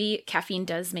sleepy, caffeine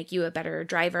does make you a better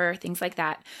driver, things like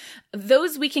that.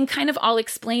 Those we can kind of all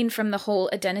explain from the whole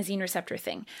adenosine receptor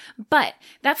thing. But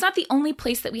that's not the only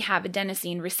place that we have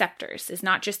adenosine receptors. It's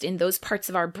not just in those parts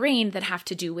of our brain that have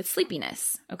to do with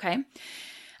sleepiness. Okay.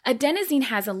 Adenosine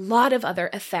has a lot of other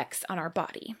effects on our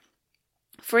body.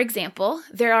 For example,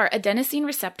 there are adenosine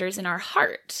receptors in our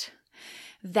heart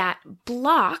that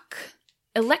block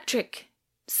electric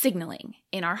signaling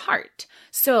in our heart.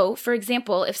 So, for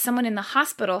example, if someone in the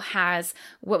hospital has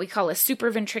what we call a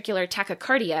supraventricular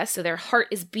tachycardia, so their heart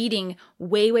is beating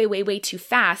way, way, way, way too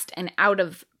fast and out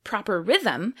of proper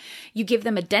rhythm, you give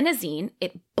them adenosine,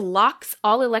 it blocks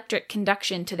all electric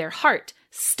conduction to their heart,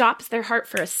 stops their heart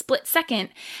for a split second,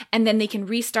 and then they can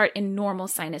restart in normal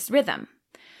sinus rhythm.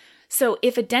 So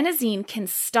if adenosine can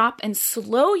stop and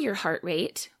slow your heart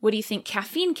rate, what do you think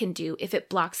caffeine can do if it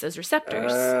blocks those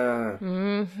receptors?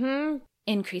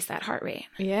 Increase that heart rate.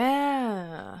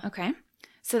 Yeah. Okay.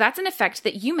 So that's an effect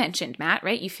that you mentioned, Matt,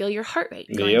 right? You feel your heart rate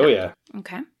going Oh, up. yeah.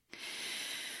 Okay.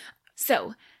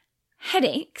 So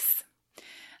headaches.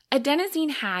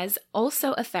 Adenosine has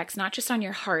also effects not just on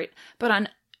your heart, but on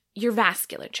your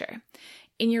vasculature.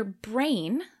 In your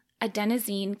brain,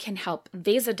 adenosine can help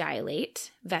vasodilate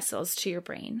vessels to your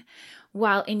brain,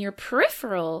 while in your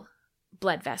peripheral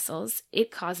blood vessels,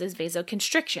 it causes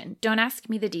vasoconstriction. Don't ask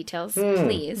me the details,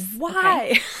 please.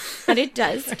 Why? Okay? But it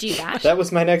does do that. That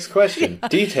was my next question.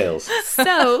 Details.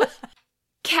 So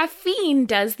caffeine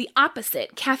does the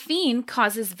opposite. Caffeine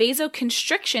causes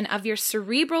vasoconstriction of your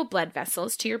cerebral blood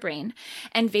vessels to your brain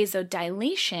and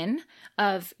vasodilation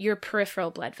of your peripheral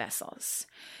blood vessels.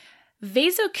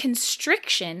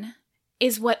 Vasoconstriction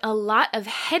is what a lot of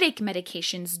headache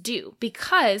medications do,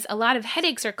 because a lot of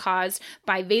headaches are caused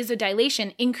by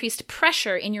vasodilation, increased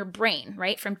pressure in your brain,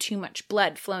 right, from too much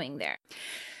blood flowing there.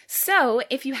 So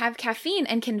if you have caffeine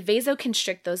and can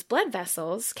vasoconstrict those blood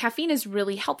vessels, caffeine is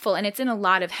really helpful, and it's in a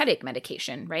lot of headache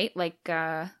medication, right? Like,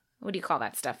 what do you call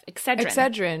that stuff? Excedrin.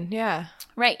 Excedrin, yeah.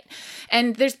 Right.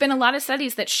 And there's been a lot of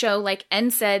studies that show like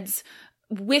NSAIDs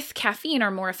with caffeine are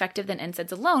more effective than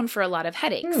NSAIDs alone for a lot of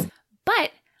headaches.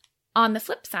 But on the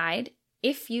flip side,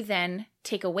 if you then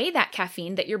take away that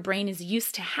caffeine that your brain is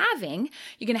used to having,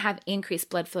 you're going to have increased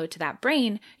blood flow to that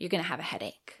brain. You're going to have a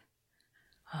headache.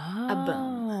 A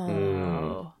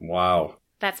boom. Wow.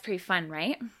 That's pretty fun,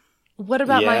 right? What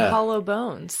about my Yeah. hollow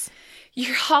bones?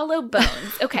 Your hollow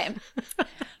bones. Okay.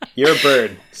 You're a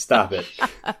bird. Stop it.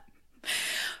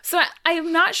 So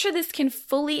I'm not sure this can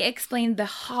fully explain the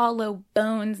hollow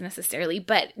bones necessarily,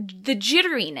 but the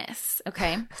jitteriness,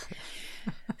 okay?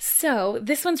 So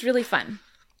this one's really fun.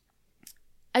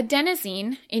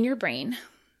 Adenosine in your brain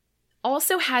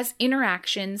also has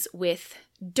interactions with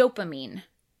dopamine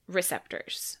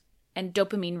receptors and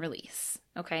dopamine release,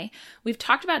 okay? We've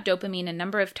talked about dopamine a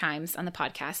number of times on the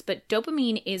podcast, but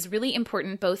dopamine is really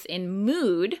important both in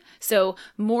mood, so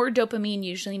more dopamine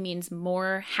usually means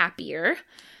more happier,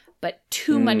 but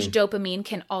too much dopamine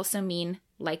can also mean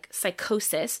like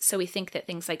psychosis. So we think that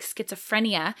things like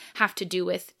schizophrenia have to do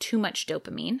with too much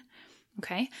dopamine.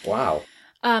 Okay. Wow.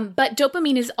 But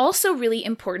dopamine is also really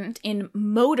important in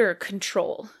motor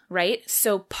control, right?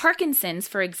 So Parkinson's,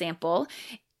 for example,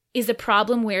 is a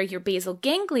problem where your basal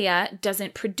ganglia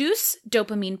doesn't produce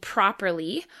dopamine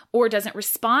properly or doesn't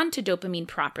respond to dopamine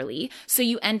properly. So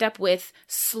you end up with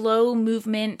slow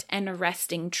movement and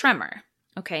arresting tremor.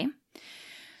 Okay.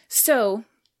 So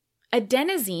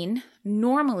adenosine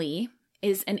normally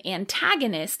is an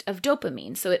antagonist of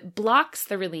dopamine. So it blocks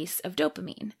the release of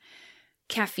dopamine.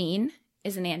 Caffeine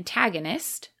is an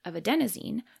antagonist of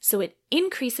adenosine, so it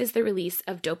increases the release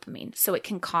of dopamine. So it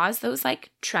can cause those like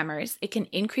tremors. It can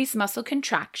increase muscle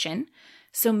contraction.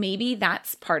 So maybe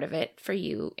that's part of it for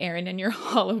you, Erin, and your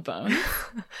hollow bone.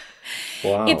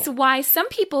 Wow. It's why some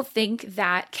people think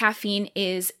that caffeine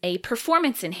is a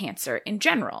performance enhancer in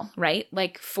general, right?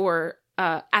 Like for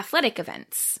athletic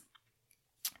events.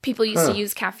 People used to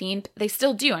use caffeine. They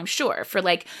still do, I'm sure, for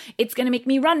like, it's going to make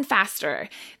me run faster.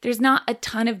 There's not a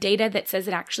ton of data that says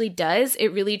it actually does. It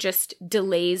really just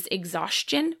delays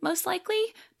exhaustion, most likely.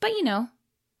 But, you know,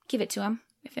 give it to them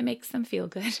if it makes them feel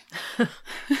good.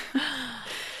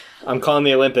 I'm calling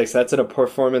the Olympics. That's a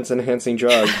performance-enhancing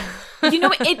drug. You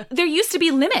know, there used to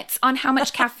be limits on how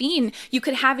much caffeine you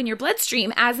could have in your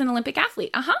bloodstream as an Olympic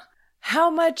athlete. How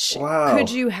much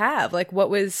could you have? Like, what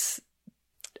was...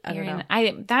 I don't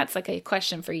know. That's like a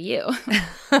question for you.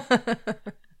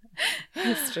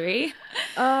 History.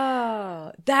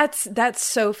 Oh, that's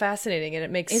so fascinating, and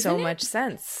it makes so much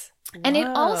sense. And it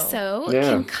also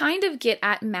can kind of get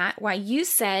at, Matt, why you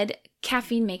said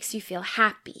caffeine makes you feel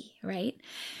happy, right?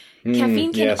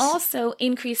 Caffeine can also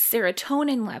increase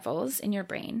serotonin levels in your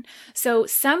brain. So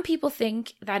some people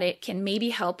think that it can maybe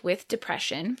help with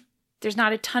depression. There's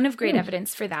not a ton of great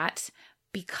evidence for that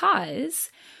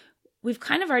because we've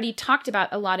kind of already talked about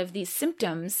a lot of these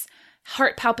symptoms,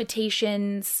 heart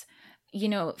palpitations, you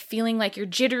know, feeling like you're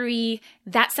jittery.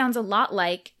 That sounds a lot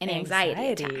like an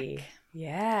anxiety attack.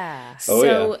 Yeah.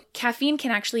 So caffeine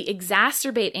can actually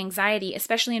exacerbate anxiety,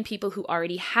 especially in people who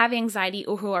already have anxiety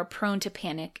or who are prone to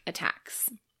panic attacks.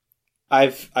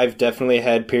 I've definitely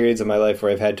had periods of my life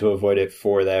where I've had to avoid it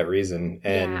for that reason.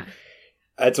 And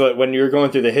that's what, when you were going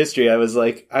through the history, I was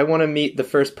like, I want to meet the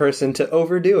first person to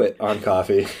overdo it on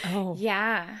coffee. Oh.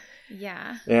 Yeah.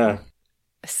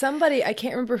 Somebody, I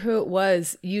can't remember who it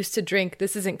was, used to drink,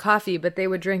 this isn't coffee, but they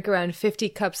would drink around 50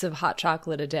 cups of hot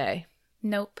chocolate a day.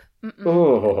 Nope.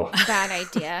 Oh. Bad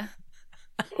idea.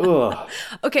 Oh.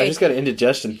 Okay. I just got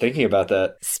indigestion thinking about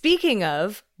that. Speaking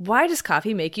of, why does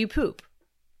coffee make you poop?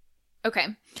 Okay.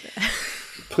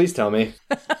 Please tell me.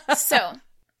 So,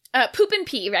 poop and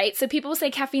pee, right? So people will say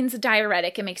caffeine's a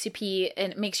diuretic. It makes you pee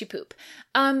and it makes you poop.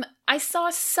 I saw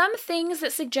some things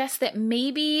that suggest that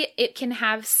maybe it can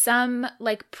have some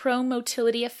like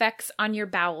pro-motility effects on your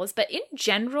bowels. But in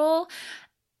general,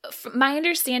 my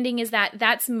understanding is that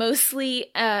that's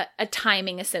mostly a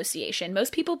timing association.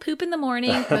 Most people poop in the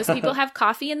morning. Most people have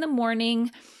coffee in the morning.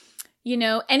 You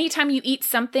know, anytime you eat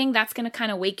something, that's going to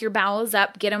kind of wake your bowels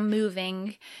up, get them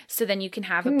moving, so then you can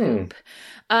have a poop.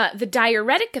 The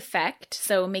diuretic effect,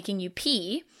 so making you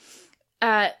pee,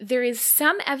 there is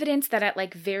some evidence that at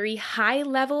like very high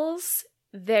levels,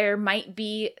 there might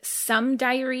be some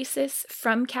diuresis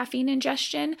from caffeine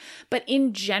ingestion. But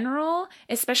in general,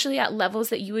 especially at levels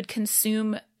that you would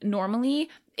consume normally,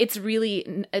 it's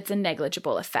a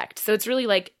negligible effect. So it's really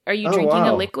like, are you drinking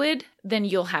a liquid? Then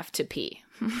you'll have to pee.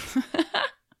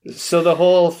 So the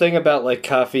whole thing about like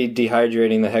coffee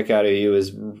dehydrating the heck out of you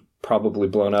is probably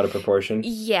blown out of proportion.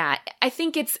 Yeah, I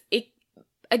think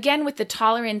again with the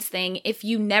tolerance thing, if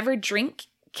you never drink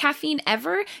caffeine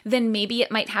ever, then maybe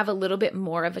it might have a little bit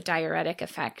more of a diuretic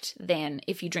effect than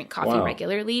if you drink coffee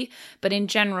regularly. But in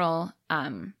general,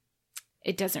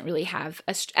 it doesn't really have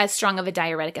as strong of a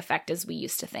diuretic effect as we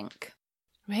used to think.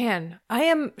 Man, I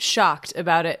am shocked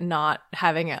about it not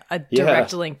having a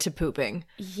direct link to pooping.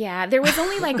 Yeah, there was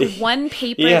only like one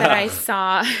paper that I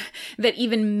saw that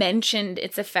even mentioned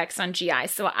its effects on GI.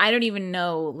 So I don't even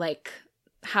know like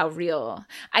how real.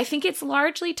 I think it's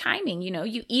largely timing. You know,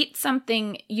 you eat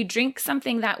something, you drink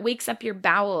something that wakes up your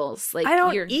bowels. Like I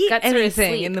don't your eat guts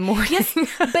anything are asleep. in the morning. Yes,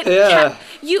 but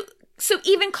so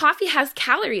even coffee has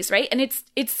calories, right? And it's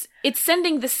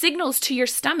sending the signals to your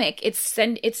stomach.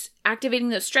 It's activating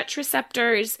those stretch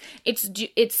receptors.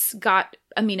 It's got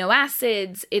amino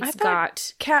acids. I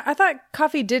thought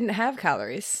coffee didn't have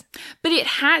calories. But it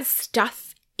has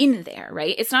stuff in there,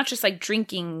 right? It's not just like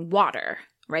drinking water,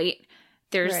 right?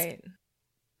 There's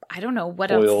I don't know what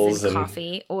else is in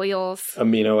coffee. Oils,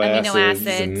 amino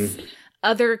acids.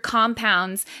 other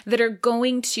compounds that are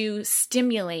going to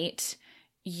stimulate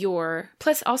your,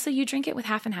 plus also you drink it with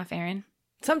half and half, Erin.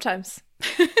 Sometimes.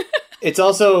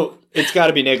 It's got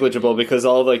to be negligible because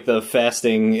all like the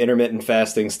fasting, intermittent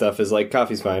fasting stuff is like,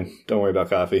 coffee's fine. Don't worry about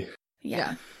coffee.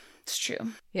 Yeah. It's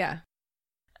true. Yeah.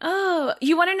 Oh,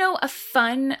 you want to know a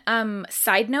fun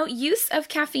side note use of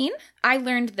caffeine? I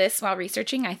learned this while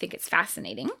researching. I think it's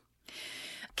fascinating.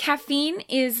 Caffeine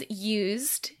is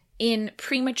used in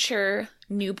premature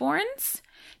newborns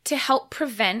to help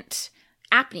prevent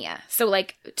apnea. So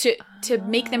like to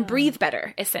make them breathe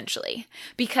better, essentially,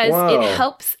 because it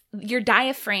helps your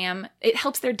diaphragm, it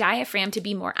helps their diaphragm to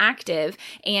be more active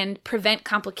and prevent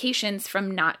complications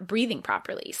from not breathing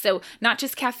properly. So not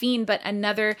just caffeine, but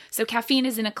so caffeine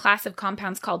is in a class of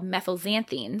compounds called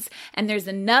methylxanthines, and there's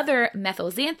another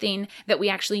methylxanthine that we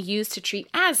actually use to treat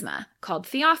asthma called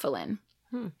theophylline.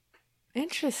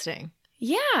 Interesting.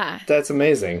 Yeah. That's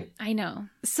amazing. I know.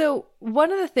 So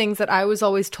one of the things that I was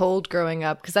always told growing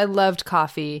up, because I loved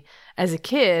coffee as a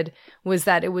kid, was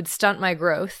that it would stunt my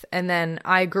growth. And then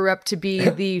I grew up to be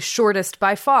the shortest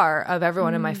by far of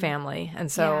everyone in my family.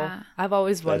 And so I've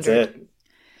always wondered.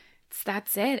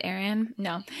 That's it, Erin.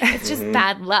 No, it's just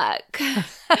bad luck.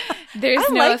 There's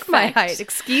I no like my effect. height.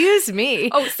 Excuse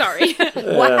me. Oh, sorry.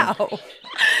 Wow.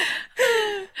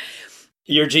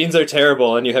 Your genes are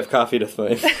terrible and you have coffee to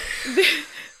blame.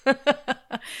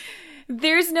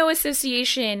 There's no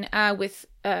association with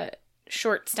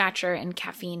short stature and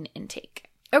caffeine intake.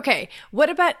 Okay, what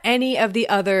about any of the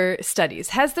other studies?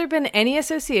 Has there been any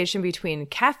association between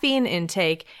caffeine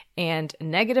intake and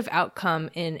negative outcome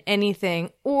in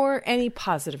anything or any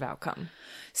positive outcome?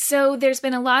 So there's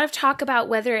been a lot of talk about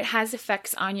whether it has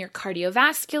effects on your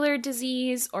cardiovascular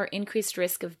disease or increased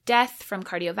risk of death from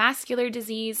cardiovascular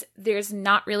disease. There's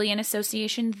not really an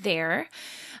association there.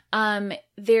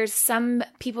 There's some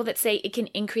people that say it can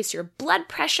increase your blood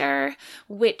pressure,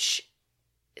 which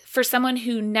for someone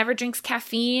who never drinks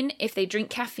caffeine, if they drink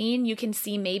caffeine, you can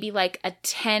see maybe like a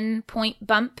 10-point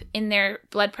bump in their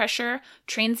blood pressure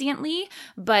transiently.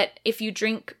 But if you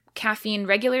drink caffeine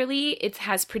regularly, it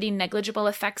has pretty negligible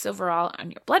effects overall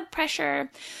on your blood pressure.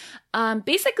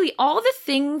 Basically, all the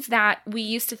things that we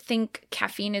used to think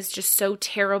caffeine is just so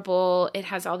terrible, it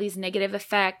has all these negative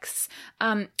effects,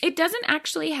 it doesn't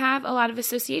actually have a lot of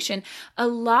association. A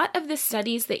lot of the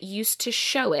studies that used to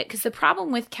show it, because the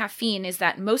problem with caffeine is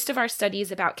that most of our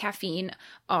studies about caffeine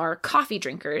are coffee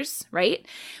drinkers, right?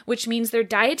 Which means they're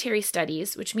dietary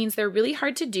studies, which means they're really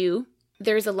hard to do.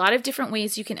 There's a lot of different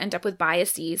ways you can end up with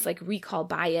biases, like recall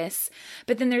bias.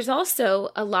 But then there's also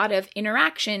a lot of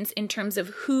interactions in terms of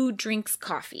who drinks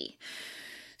coffee.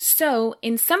 So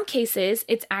in some cases,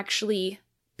 it's actually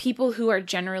people who are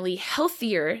generally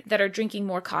healthier that are drinking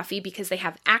more coffee because they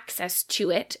have access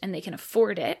to it and they can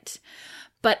afford it.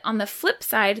 But on the flip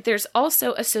side, there's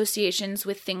also associations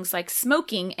with things like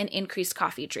smoking and increased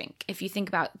coffee drink. If you think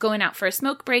about going out for a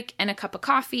smoke break and a cup of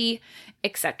coffee,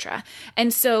 etc.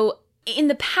 And so in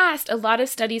the past, a lot of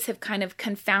studies have kind of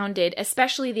confounded,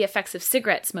 especially the effects of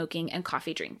cigarette smoking and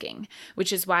coffee drinking,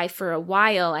 which is why for a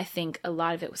while, I think a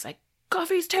lot of it was like,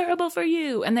 coffee's terrible for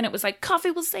you. And then it was like, coffee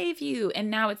will save you.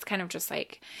 And now it's kind of just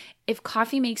like, if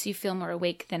coffee makes you feel more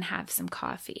awake, then have some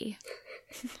coffee.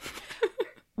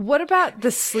 What about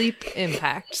the sleep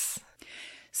impacts?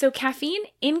 So caffeine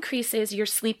increases your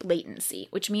sleep latency,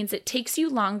 which means it takes you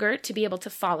longer to be able to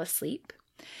fall asleep.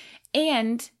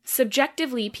 And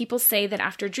subjectively, people say that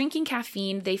after drinking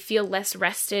caffeine, they feel less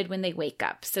rested when they wake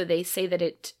up. So they say that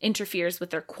it interferes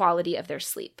with their quality of their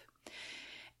sleep.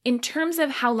 In terms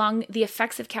of how long the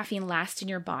effects of caffeine last in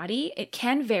your body, it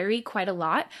can vary quite a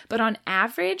lot, but on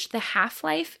average, the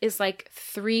half-life is like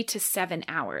 3 to 7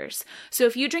 hours. So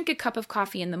if you drink a cup of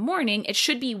coffee in the morning, it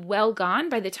should be well gone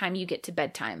by the time you get to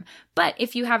bedtime. But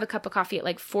if you have a cup of coffee at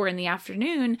like 4 in the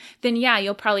afternoon, then yeah,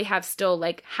 you'll probably have still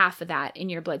like half of that in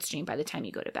your bloodstream by the time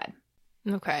you go to bed.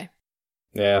 Okay.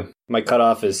 Yeah, my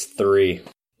cutoff is 3.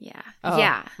 Yeah. Oh,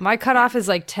 yeah. My cutoff is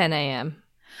like 10 a.m.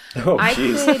 Oh, I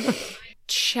jeez. could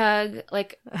chug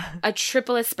like a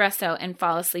triple espresso and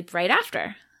fall asleep right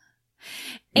after.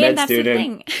 And Med that's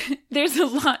student. the thing. There's a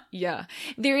lot. Yeah.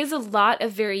 There is a lot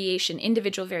of variation,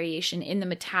 individual variation in the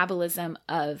metabolism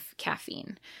of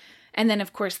caffeine. And then,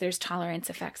 of course, there's tolerance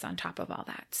effects on top of all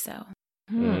that. So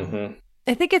Mm-hmm.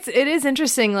 I think it is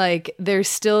interesting. Like, there's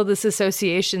still this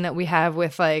association that we have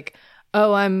with like,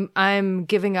 oh, I'm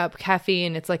giving up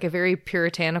caffeine. It's like a very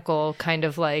puritanical kind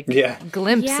of like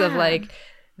glimpse of Yeah. like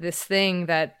this thing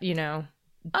that, you know.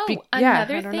 Oh,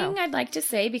 another thing I'd like to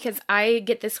say, because I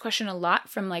get this question a lot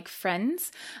from like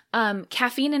friends,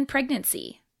 caffeine and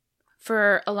pregnancy.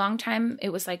 For a long time, it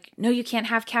was like, no, you can't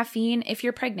have caffeine if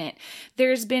you're pregnant.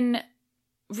 There's been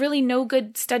really no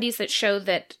good studies that show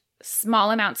that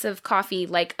small amounts of coffee,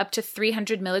 like up to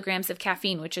 300 milligrams of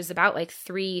caffeine, which is about like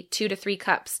 2 to 3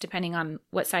 cups, depending on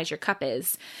what size your cup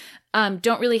is,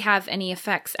 don't really have any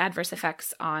adverse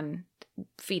effects on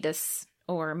fetus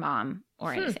or mom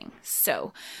or anything.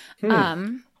 So,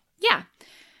 yeah.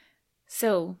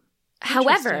 So,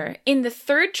 however, in the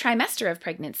 3rd trimester of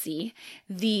pregnancy,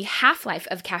 the half-life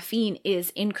of caffeine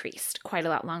is increased quite a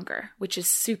lot longer, which is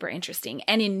super interesting.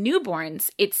 And in newborns,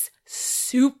 it's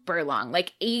super long,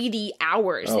 like 80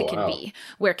 hours be,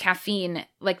 where caffeine,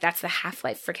 like that's the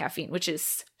half-life for caffeine, which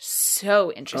is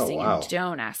so interesting. And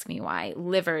don't ask me why.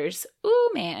 Livers,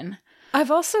 ooh, man. I've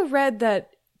also read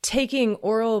that taking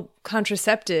oral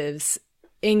contraceptives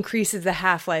increases the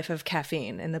half-life of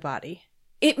caffeine in the body.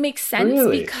 It makes sense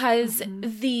because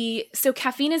so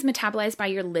caffeine is metabolized by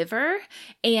your liver,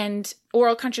 and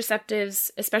oral contraceptives,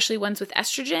 especially ones with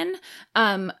estrogen,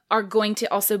 are going to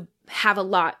also have a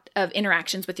lot of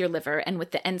interactions with your liver and with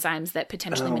the enzymes that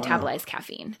potentially metabolize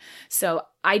caffeine. So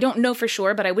I don't know for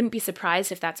sure, but I wouldn't be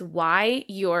surprised if that's why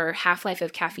your half-life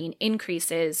of caffeine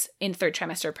increases in 3rd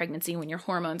trimester of pregnancy when your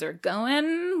hormones are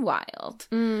going wild.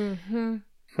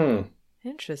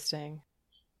 Interesting.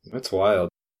 That's wild.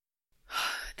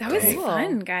 That was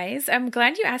fun, guys. I'm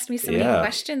glad you asked me so many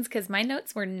questions because my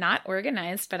notes were not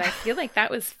organized, but I feel like that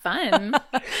was fun.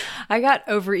 I got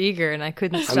overeager and I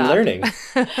couldn't stop. I'm learning.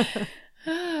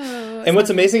 And what's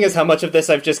amazing is how much of this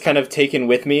I've just kind of taken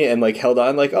with me and like held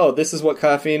on, like, oh, this is what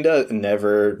caffeine does.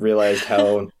 Never realized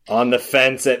how on the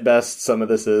fence at best some of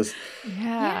this is.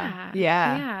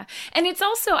 Yeah. And it's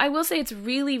also, I will say it's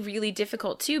really, really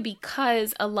difficult too,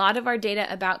 because a lot of our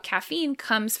data about caffeine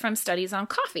comes from studies on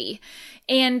coffee.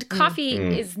 And coffee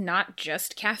is not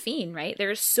just caffeine, right?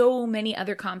 There's so many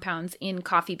other compounds in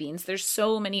coffee beans. There's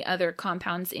so many other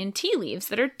compounds in tea leaves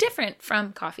that are different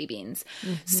from coffee beans.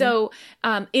 So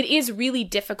it is really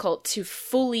difficult to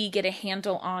fully get a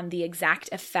handle on the exact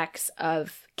effects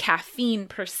of caffeine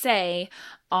per se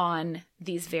on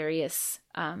these various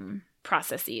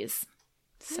processes.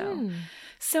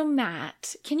 So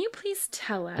Matt, can you please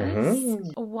tell us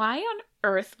why on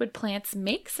earth would plants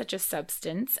make such a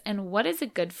substance, and what is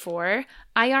it good for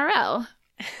IRL?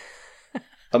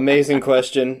 Amazing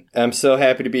question. I'm so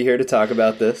happy to be here to talk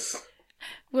about this.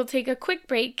 We'll take a quick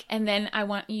break, and then I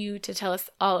want you to tell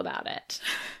us all about it.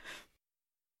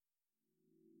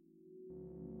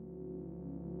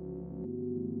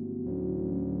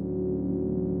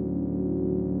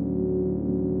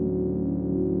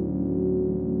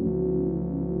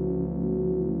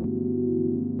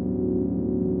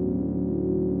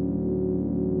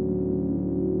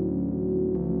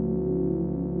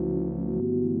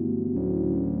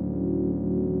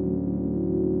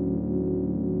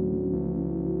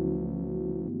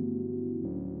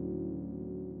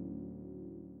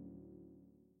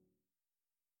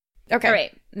 Okay. All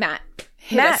right, Matt,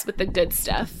 hit us with the good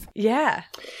stuff. Yeah.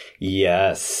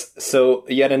 Yes. So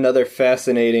yet another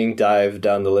fascinating dive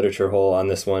down the literature hole on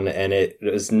this one, and it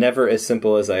was never as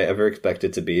simple as I ever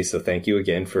expected to be. So thank you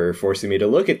again for forcing me to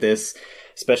look at this,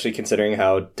 especially considering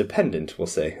how dependent, we'll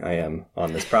say, I am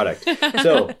on this product.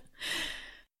 So,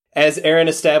 as Aaron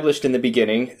established in the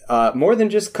beginning, more than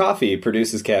just coffee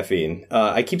produces caffeine.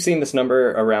 I keep seeing this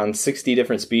number around 60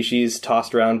 different species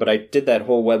tossed around, but I did that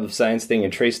whole Web of Science thing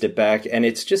and traced it back, and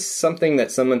it's just something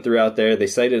that someone threw out there. They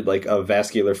cited like a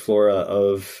vascular flora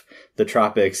of the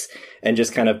tropics and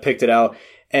just kind of picked it out.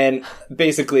 And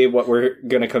basically what we're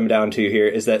going to come down to here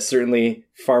is that certainly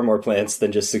far more plants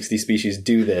than just 60 species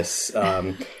do this.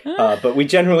 But we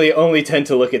generally only tend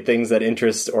to look at things that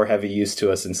interest or have a use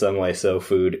to us in some way. So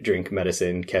food, drink,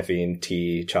 medicine, caffeine,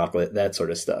 tea, chocolate, that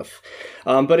sort of stuff.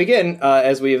 But again,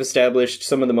 as we have established,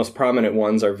 some of the most prominent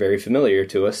ones are very familiar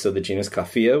to us. So the genus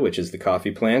Coffea, which is the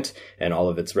coffee plant, and all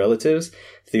of its relatives.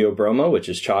 Theobroma, which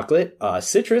is chocolate.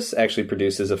 Citrus actually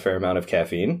produces a fair amount of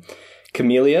caffeine.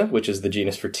 Camellia, which is the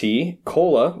genus for tea.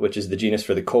 Cola, which is the genus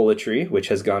for the cola tree, which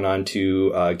has gone on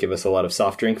to give us a lot of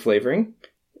soft drink flavoring.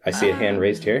 I see a hand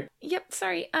raised here. Yep,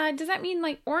 sorry. Does that mean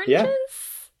like oranges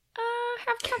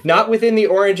have caffeine? Not within the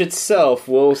orange itself.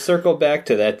 We'll circle back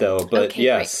to that, though. But okay,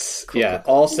 yes, cool,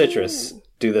 all citrus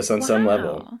do this on some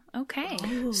level. Okay.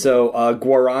 So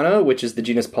guarana, which is the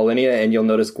genus Pollinia, and you'll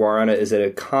notice guarana is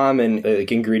a common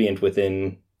ingredient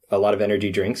within a lot of energy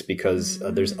drinks because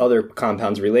there's other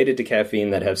compounds related to caffeine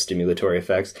that have stimulatory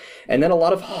effects. And then a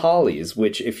lot of hollies,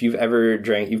 which if you've ever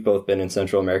drank, you've both been in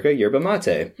Central America, yerba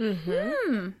mate,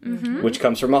 which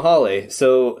comes from a holly.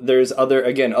 So there's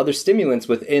other stimulants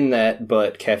within that,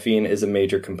 but caffeine is a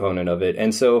major component of it.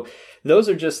 And so those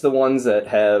are just the ones that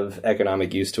have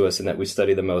economic use to us and that we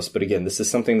study the most. But again, this is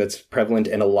something that's prevalent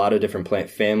in a lot of different plant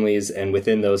families, and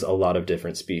within those, a lot of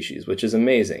different species, which is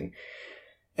amazing.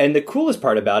 And the coolest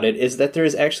part about it is that there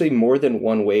is actually more than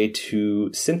one way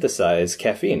to synthesize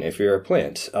caffeine if you're a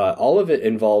plant. All of it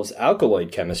involves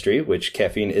alkaloid chemistry, which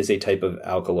caffeine is a type of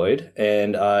alkaloid,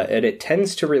 and it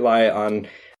tends to rely on,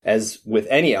 as with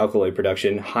any alkaloid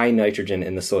production, high nitrogen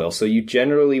in the soil. So you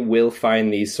generally will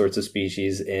find these sorts of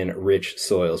species in rich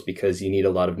soils because you need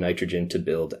a lot of nitrogen to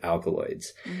build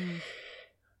alkaloids.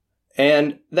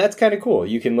 And that's kind of cool.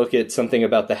 You can look at something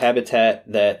about the habitat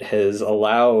that has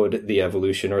allowed the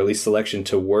evolution, or at least selection,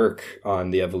 to work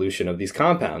on the evolution of these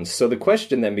compounds. So the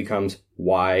question then becomes,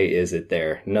 why is it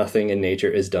there? Nothing in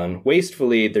nature is done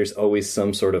wastefully. There's always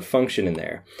some sort of function in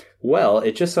there. Well,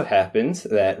 it just so happens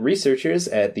that researchers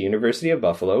at the University of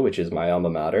Buffalo, which is my alma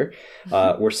mater,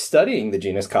 were studying the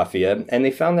genus Coffea, and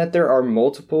they found that there are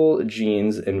multiple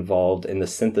genes involved in the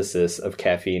synthesis of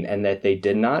caffeine and that they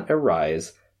did not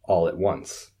arise all at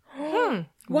once.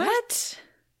 What?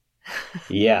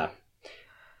 Yeah.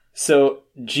 So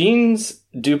genes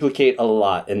duplicate a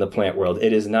lot in the plant world.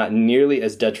 It is not nearly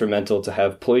as detrimental to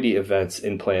have ploidy events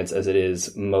in plants as it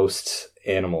is most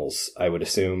animals, I would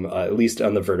assume, at least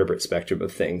on the vertebrate spectrum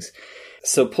of things.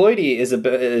 So ploidy is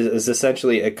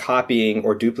essentially a copying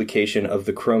or duplication of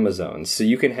the chromosomes. So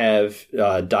you can have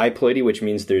diploidy, which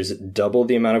means there's double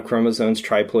the amount of chromosomes,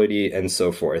 triploidy, and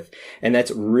so forth. And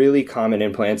that's really common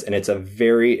in plants, and it's a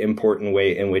very important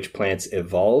way in which plants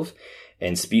evolve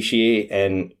and speciate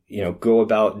and, go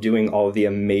about doing all of the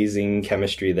amazing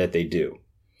chemistry that they do.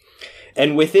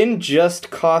 And within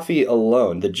just coffee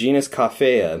alone, the genus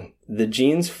Coffea, the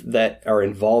genes that are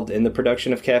involved in the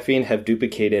production of caffeine have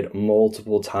duplicated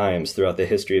multiple times throughout the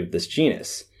history of this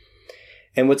genus.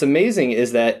 And what's amazing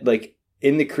is that,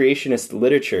 in the creationist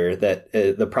literature, that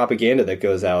the propaganda that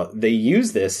goes out, they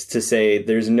use this to say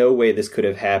there's no way this could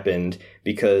have happened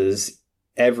because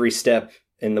every step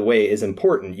in the way is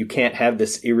important. You can't have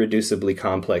this irreducibly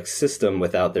complex system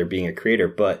without there being a creator.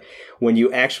 But when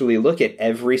you actually look at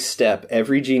every step,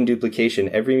 every gene duplication,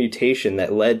 every mutation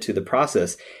that led to the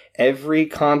process, every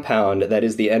compound that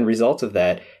is the end result of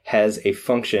that has a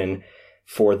function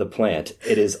for the plant.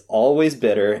 It is always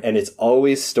bitter, and it's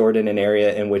always stored in an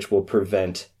area in which will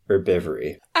prevent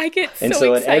herbivory. I get and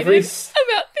so excited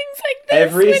about things like this.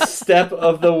 Every step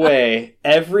of the way,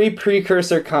 every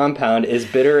precursor compound is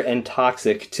bitter and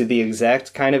toxic to the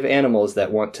exact kind of animals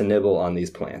that want to nibble on these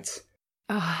plants.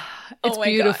 It's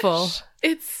beautiful. Gosh.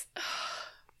 It's...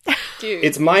 Dude.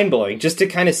 It's mind-blowing just to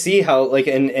kind of see how,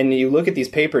 and you look at these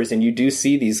papers and you do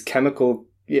see these chemical...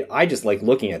 I just like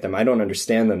looking at them. I don't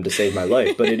understand them to save my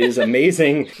life, but it is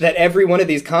amazing that every one of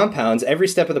these compounds, every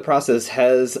step of the process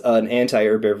has an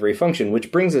anti-herbivory function,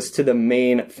 which brings us to the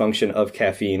main function of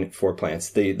caffeine for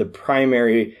plants. The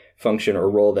primary function or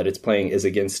role that it's playing is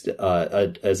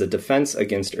as a defense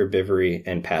against herbivory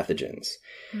and pathogens,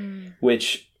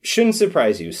 which shouldn't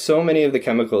surprise you. So many of the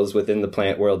chemicals within the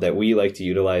plant world that we like to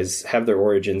utilize have their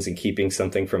origins in keeping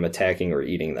something from attacking or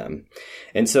eating them.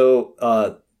 And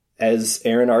so, as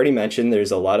Aaron already mentioned,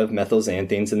 there's a lot of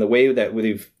methylxanthines, and the way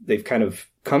that they've kind of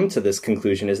come to this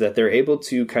conclusion is that they're able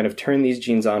to kind of turn these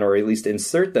genes on, or at least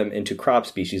insert them into crop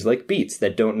species like beets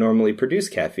that don't normally produce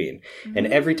caffeine. And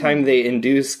every time they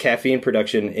induce caffeine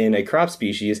production in a crop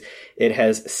species, it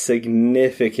has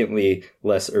significantly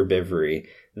less herbivory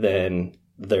than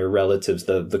their relatives,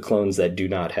 the clones that do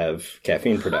not have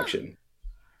caffeine production.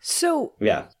 So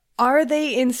yeah. Are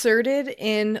they inserted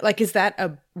in, is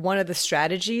that one of the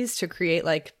strategies to create,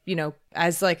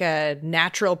 as a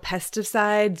natural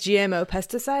pesticide, GMO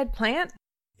pesticide plant?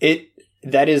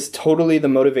 That is totally the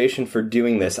motivation for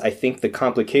doing this. I think the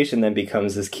complication then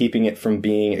becomes is keeping it from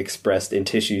being expressed in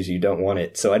tissues you don't want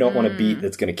it. So I don't want a beet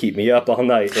that's going to keep me up all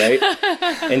night, right?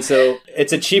 And so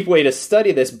it's a cheap way to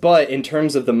study this, but in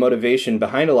terms of the motivation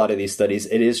behind a lot of these studies,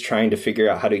 it is trying to figure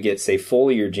out how to get, say,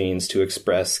 foliar genes to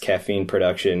express caffeine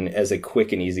production as a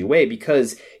quick and easy way,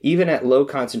 because even at low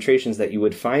concentrations that you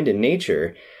would find in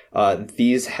nature,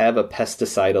 these have a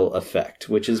pesticidal effect,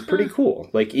 which is pretty cool.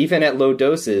 Even at low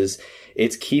doses,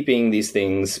 it's keeping these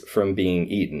things from being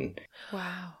eaten.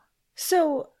 Wow.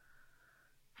 So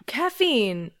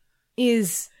caffeine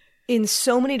is in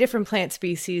so many different plant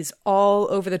species all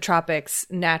over the tropics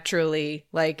naturally.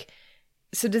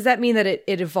 So does that mean that it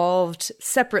evolved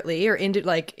separately or into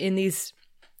like in these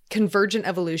convergent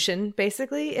evolution,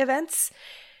 basically, events?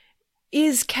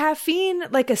 Is caffeine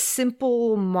like a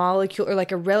simple molecule or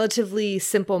like a relatively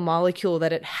simple molecule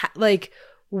that it like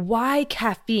why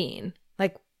caffeine?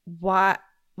 Like why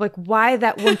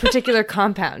that one particular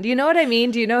compound? Do you know what I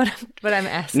mean? Do you know what I'm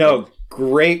asking? No,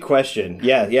 great question.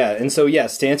 Yeah. And so,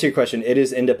 yes, to answer your question, it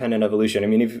is independent evolution. I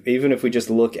mean, even if we just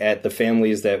look at the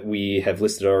families that we have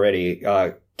listed already,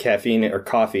 caffeine or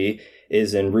coffee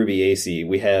is in Rubiaceae.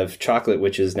 We have chocolate,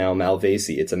 which is now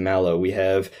Malvaceae. It's a mallow. We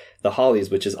have the hollies,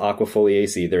 which is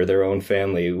Aquafoliaceae. They're their own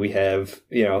family. We have,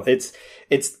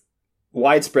 it's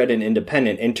widespread and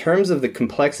independent. In terms of the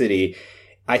complexity,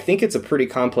 I think it's a pretty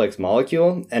complex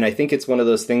molecule, and I think it's one of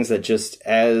those things that just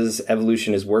as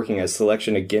evolution is working, as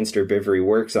selection against herbivory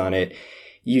works on it,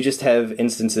 you just have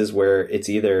instances where it's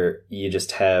either you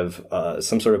just have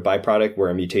some sort of byproduct where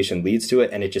a mutation leads to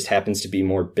it, and it just happens to be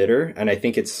more bitter. And I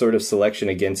think it's sort of selection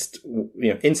against,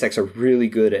 insects are really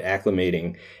good at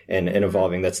acclimating and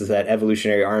evolving. That's that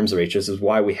evolutionary arms race. This is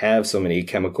why we have so many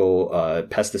chemical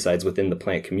pesticides within the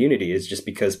plant community, is just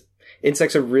because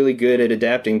insects are really good at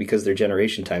adapting because their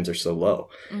generation times are so low.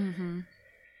 Mm-hmm.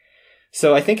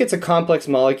 So I think it's a complex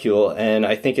molecule, and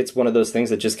I think it's one of those things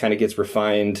that just kind of gets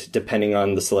refined depending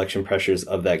on the selection pressures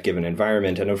of that given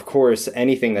environment. And of course,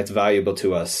 anything that's valuable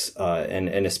to us, and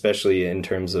especially in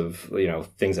terms of,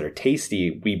 things that are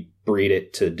tasty, we breed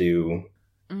it to do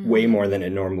way more than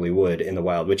it normally would in the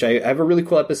wild, which I have a really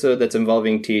cool episode that's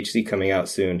involving THC coming out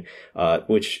soon,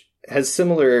 which has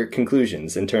similar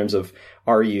conclusions in terms of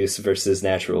our use versus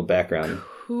natural background.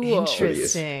 Cool.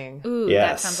 Interesting. Ooh,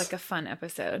 yes. That sounds like a fun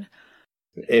episode.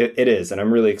 It is, and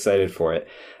I'm really excited for it.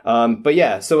 But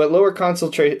yeah, so at lower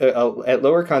concentrations,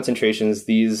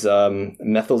 these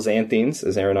methylxanthines,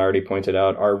 as Aaron already pointed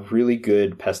out, are really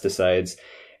good pesticides,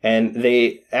 and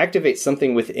they activate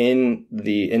something within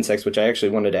the insects, which I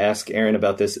actually wanted to ask Aaron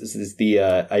about. This is the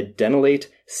adenylate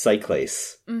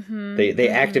cyclase. Mm-hmm. They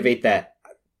activate that.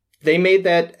 They made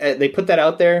that. They put that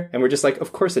out there, and we're just like,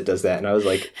 of course it does that. And I was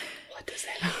like, what does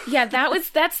that mean? Yeah,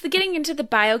 that's the getting into the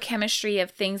biochemistry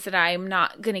of things that I'm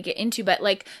not going to get into, but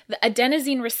like the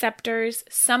adenosine receptors,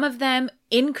 some of them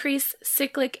increase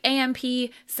cyclic AMP,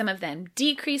 some of them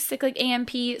decrease cyclic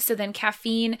AMP. So then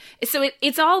caffeine, so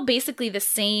it's all basically the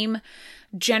same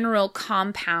general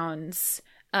compounds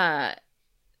that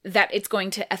it's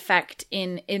going to affect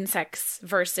in insects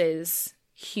versus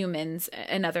humans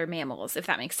and other mammals, if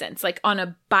that makes sense. Like on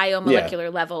a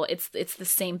biomolecular level, it's the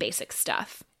same basic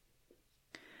stuff.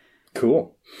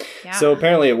 Cool. Yeah. So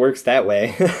apparently it works that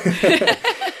way.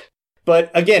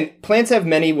 But again, plants have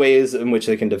many ways in which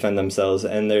they can defend themselves.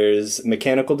 And there's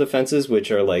mechanical defenses, which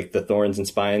are like the thorns and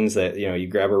spines that, you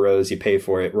grab a rose, you pay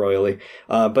for it royally.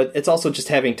 But it's also just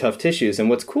having tough tissues. And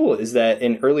what's cool is that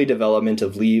in early development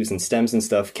of leaves and stems and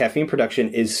stuff, caffeine production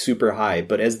is super high.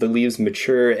 But as the leaves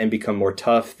mature and become more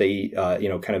tough, they,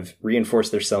 kind of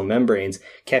reinforce their cell membranes.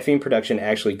 Caffeine production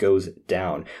actually goes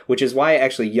down, which is why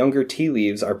actually younger tea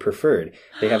leaves are preferred.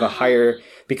 They have a higher,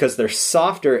 because they're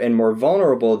softer and more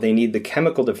vulnerable, they need the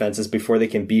chemical defenses before they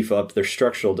can beef up their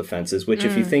structural defenses, which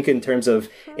if you think in terms of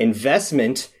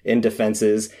investment in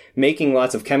defenses, making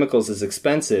lots of chemicals is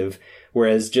expensive,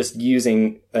 whereas just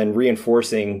using and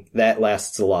reinforcing that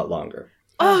lasts a lot longer.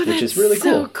 Oh, which is really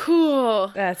so cool.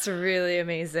 That's really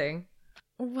amazing.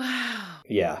 Wow.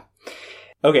 Yeah.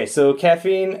 Okay, so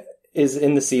caffeine is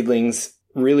in the seedlings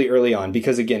really early on,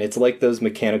 because again, it's like those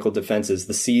mechanical defenses.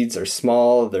 The seeds are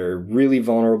small. They're really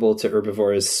vulnerable to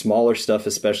herbivores, smaller stuff,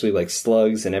 especially like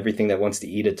slugs and everything that wants to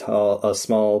eat a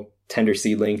small, tender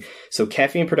seedling. So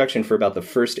caffeine production for about the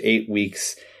first 8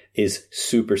 weeks is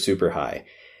super, super high.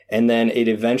 And then it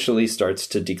eventually starts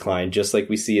to decline, just like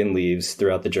we see in leaves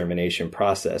throughout the germination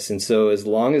process. And so as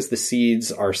long as the seeds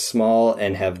are small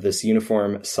and have this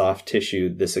uniform soft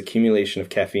tissue, this accumulation of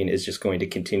caffeine is just going to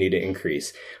continue to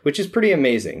increase, which is pretty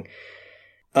amazing.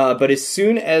 But as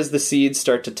soon as the seeds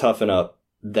start to toughen up,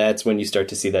 that's when you start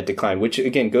to see that decline, which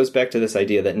again goes back to this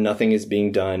idea that nothing is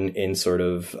being done in sort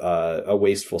of a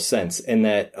wasteful sense, and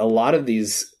that a lot of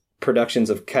these productions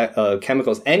of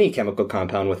chemicals, any chemical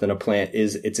compound within a plant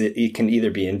it can either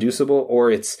be inducible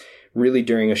or it's really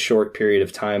during a short period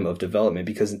of time of development,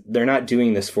 because they're not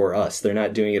doing this for us. They're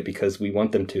not doing it because we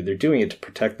want them to. They're doing it to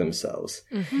protect themselves.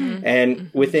 Mm-hmm. And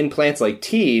within plants like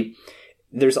tea,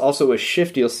 there's also a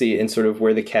shift you'll see in sort of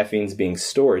where the caffeine's being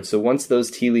stored. So once those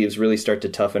tea leaves really start to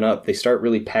toughen up, they start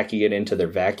really packing it into their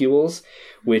vacuoles,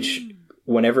 which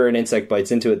whenever an insect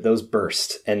bites into it, those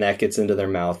burst and that gets into their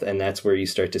mouth. And that's where you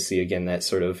start to see, again, that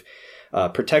sort of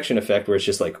protection effect where it's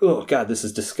just like, oh, God, this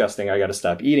is disgusting. I got to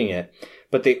stop eating it.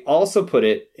 but they also put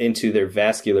it into their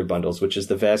vascular bundles, which is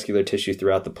the vascular tissue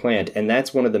throughout the plant. And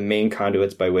that's one of the main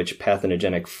conduits by which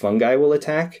pathogenic fungi will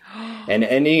attack. And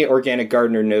any organic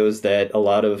gardener knows that a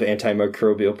lot of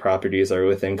antimicrobial properties are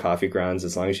within coffee grounds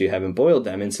as long as you haven't boiled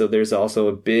them. And so there's also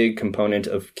a big component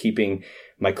of keeping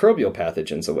microbial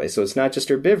pathogens away. So it's not just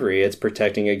herbivory, it's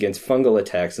protecting against fungal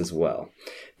attacks as well.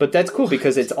 But that's cool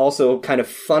because it's also kind of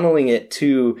funneling it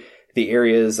to the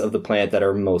areas of the plant that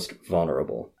are most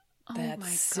vulnerable.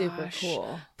 That's super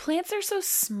cool. Plants are so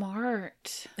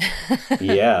smart.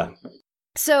 Yeah.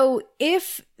 So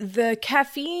if the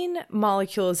caffeine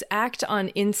molecules act on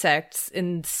insects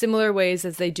in similar ways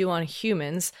as they do on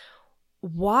humans,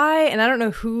 why, and I don't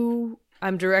know who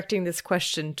I'm directing this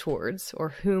question towards or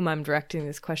whom I'm directing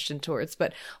this question towards,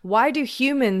 but why do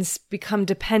humans become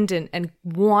dependent and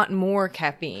want more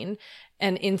caffeine?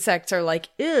 And insects are like,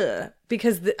 ugh,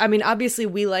 because, obviously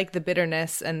we like the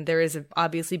bitterness and there is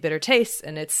obviously bitter taste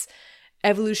and it's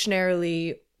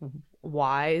evolutionarily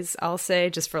wise, I'll say,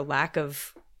 just for lack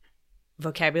of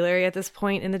vocabulary at this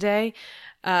point in the day,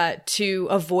 to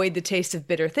avoid the taste of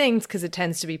bitter things because it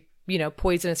tends to be,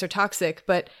 poisonous or toxic.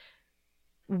 But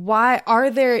why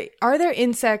are there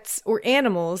insects or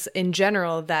animals in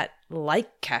general that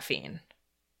like caffeine?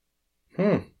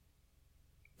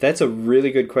 That's a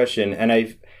really good question.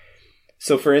 And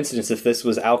so for instance, if this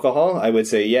was alcohol, I would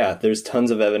say, yeah, there's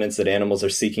tons of evidence that animals are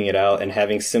seeking it out and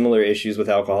having similar issues with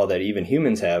alcohol that even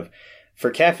humans have.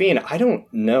 For caffeine, I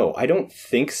don't know. I don't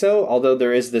think so. Although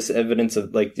there is this evidence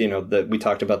of that we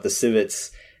talked about the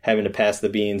civets having to pass the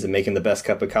beans and making the best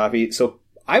cup of coffee. So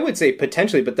I would say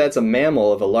potentially, but that's a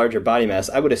mammal of a larger body mass.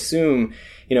 I would assume,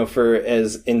 for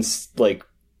as in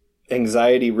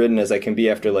anxiety ridden as I can be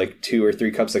after 2 or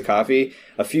 3 cups of coffee,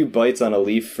 a few bites on a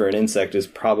leaf for an insect is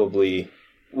probably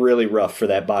really rough for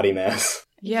that body mass.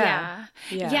 Yeah.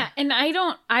 And I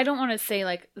don't want to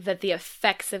say that the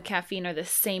effects of caffeine are the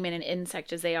same in an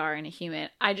insect as they are in a human.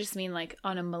 I just mean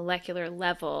on a molecular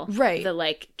level, right?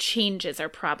 The changes are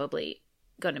probably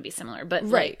going to be similar, but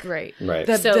right.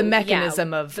 The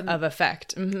mechanism of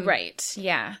effect, right?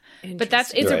 Yeah, but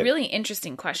it's a really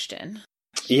interesting question.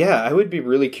 Yeah, I would be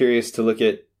really curious to look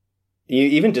at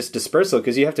even just dispersal,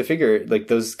 because you have to figure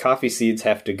those coffee seeds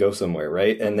have to go somewhere,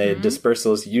 right? And the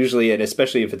dispersal is usually, and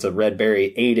especially if it's a red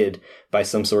berry, aided by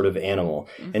some sort of animal.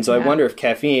 And so I wonder if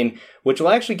caffeine, which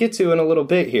we'll actually get to in a little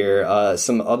bit here,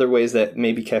 some other ways that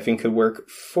maybe caffeine could work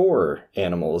for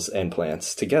animals and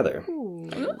plants together. Ooh.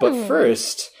 But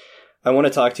first, I want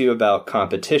to talk to you about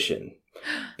competition,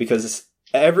 because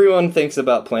everyone thinks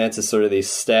about plants as sort of these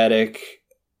static,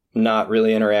 not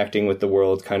really interacting with the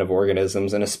world kind of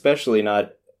organisms, and especially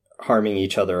not harming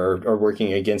each other or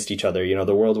working against each other.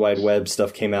 The World Wide Web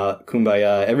stuff came out,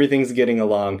 kumbaya, everything's getting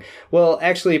along. Well,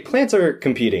 actually, plants are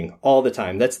competing all the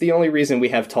time. That's the only reason we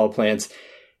have tall plants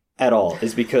at all,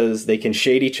 is because they can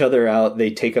shade each other out. They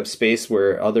take up space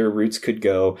where other roots could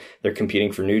go. They're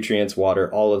competing for nutrients,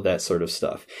 water, all of that sort of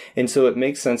stuff. And so it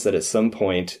makes sense that at some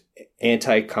point,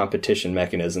 anti-competition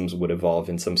mechanisms would evolve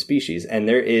in some species. And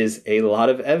there is a lot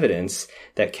of evidence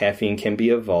that caffeine can be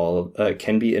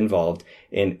involved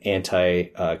in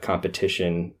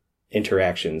anti-competition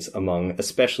interactions among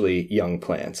especially young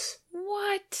plants.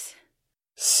 What?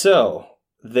 So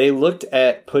they looked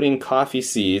at putting coffee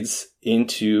seeds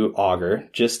into agar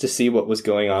just to see what was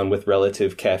going on with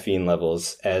relative caffeine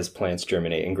levels as plants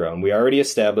germinate and grow. And we already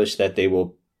established that they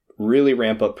will really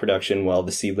ramp up production while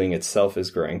the seedling itself is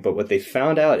growing. But what they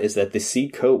found out is that the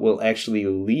seed coat will actually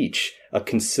leach a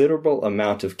considerable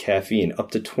amount of caffeine, up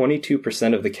to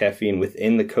 22% of the caffeine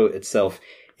within the coat itself,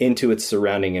 into its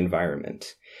surrounding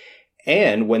environment.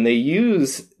 And when they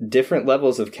use different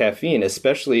levels of caffeine,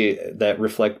 especially that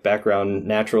reflect background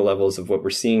natural levels of what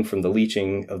we're seeing from the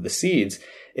leaching of the seeds,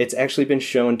 it's actually been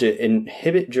shown to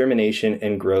inhibit germination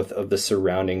and growth of the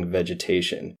surrounding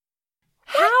vegetation.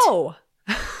 How?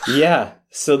 Yeah.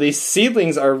 So these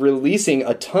seedlings are releasing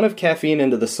a ton of caffeine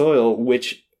into the soil,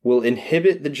 which will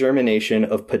inhibit the germination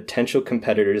of potential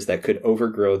competitors that could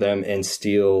overgrow them and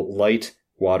steal light,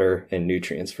 water, and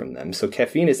nutrients from them. So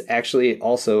caffeine is actually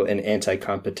also an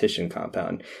anti-competition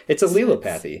compound. It's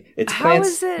allelopathy. It's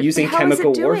plants using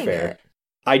chemical warfare.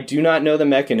 I do not know the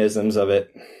mechanisms of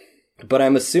it, but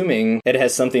I'm assuming it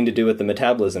has something to do with the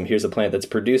metabolism. Here's a plant that's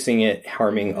producing it,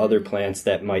 harming other plants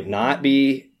that might not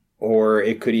be, or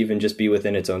it could even just be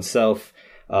within its own self.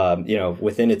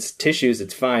 Within its tissues,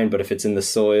 it's fine, but if it's in the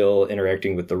soil,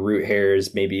 interacting with the root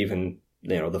hairs, maybe even,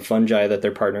 the fungi that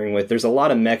they're partnering with, there's a lot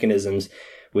of mechanisms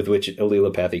with which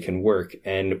allelopathy can work.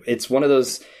 And it's one of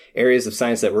those areas of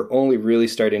science that we're only really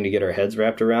starting to get our heads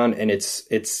wrapped around. And it's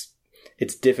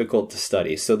it's difficult to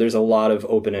study. So there's a lot of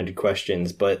open-ended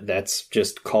questions, but that's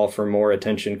just call for more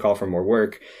attention, call for more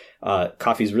work.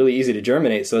 Coffee is really easy to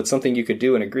germinate, so it's something you could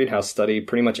do in a greenhouse study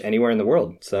pretty much anywhere in the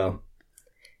world. So,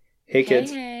 hey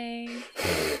kids. Hey.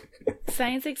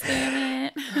 Science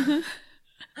experiment.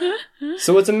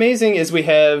 So what's amazing is we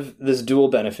have this dual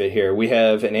benefit here. We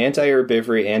have an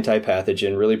anti-herbivory,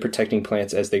 anti-pathogen, really protecting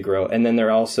plants as they grow. And then they're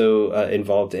also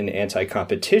involved in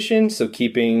anti-competition, so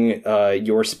keeping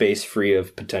your space free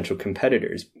of potential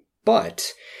competitors.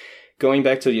 But going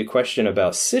back to your question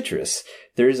about citrus,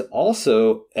 there's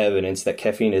also evidence that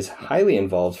caffeine is highly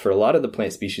involved for a lot of the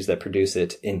plant species that produce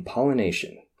it in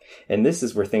pollination. And this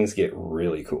is where things get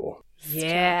really cool.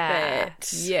 Yeah.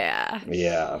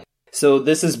 Yeah. So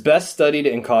this is best studied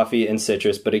in coffee and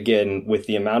citrus, but again, with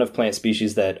the amount of plant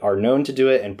species that are known to do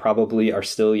it and probably are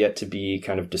still yet to be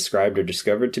kind of described or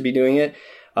discovered to be doing it,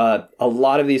 a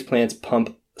lot of these plants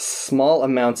pump small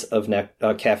amounts of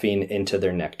caffeine into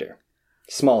their nectar.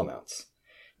 Small amounts.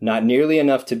 Not nearly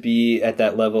enough to be at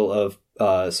that level of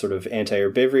sort of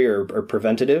anti-herbivory or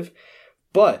preventative,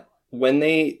 but when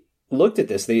they looked at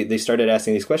this, they started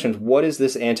asking these questions. What is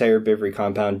this anti-herbivory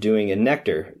compound doing in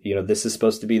nectar? You know, this is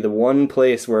supposed to be the one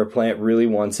place where a plant really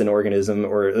wants an organism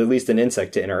or at least an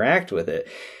insect to interact with it.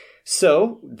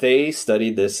 So they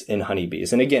studied this in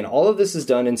honeybees. And again, all of this is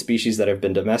done in species that have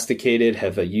been domesticated,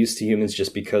 have a use to humans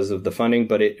just because of the funding,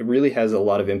 but it really has a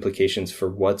lot of implications for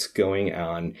what's going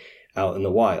on out in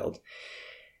the wild.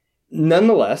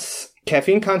 Nonetheless,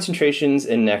 caffeine concentrations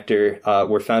in nectar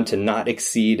were found to not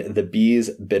exceed the bee's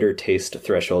bitter taste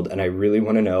threshold, and I really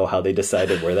want to know how they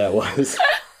decided where that was.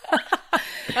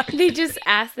 They just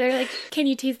asked, they're like, can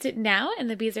you taste it now? And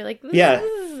the bees are like, buzz, yeah.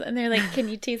 Buzz. And they're like, can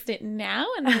you taste it now?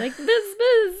 And they're like,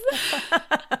 buzz,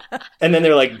 buzz. And then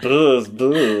they're like, buzz,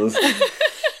 buzz.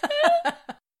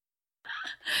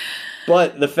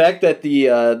 But the fact that the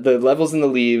levels in the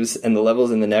leaves and the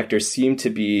levels in the nectar seem to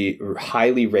be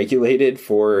highly regulated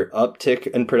for uptick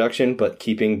in production, but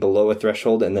keeping below a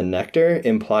threshold in the nectar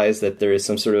implies that there is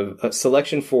some sort of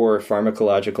selection for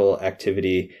pharmacological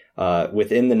activity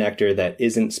within the nectar that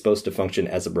isn't supposed to function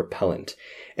as a repellent.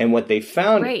 And what they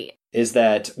found is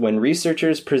that when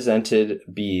researchers presented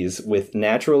bees with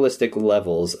naturalistic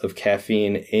levels of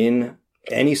caffeine in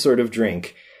any sort of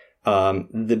drink,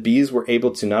 the bees were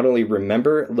able to not only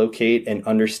remember, locate, and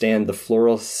understand the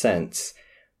floral scents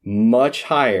much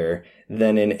higher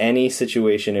than in any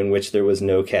situation in which there was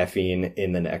no caffeine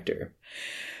in the nectar.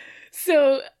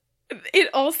 So it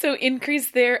also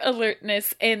increased their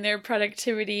alertness and their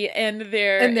productivity and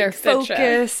their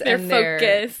focus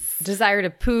their desire to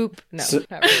poop. No,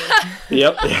 not really.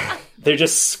 Yep. They're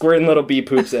just squirting little bee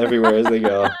poops everywhere as they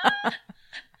go.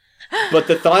 But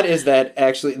the thought is that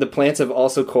actually the plants have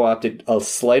also co-opted a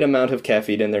slight amount of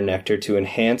caffeine in their nectar to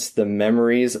enhance the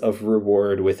memories of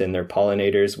reward within their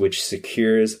pollinators, which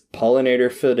secures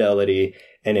pollinator fidelity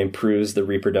and improves the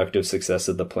reproductive success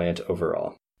of the plant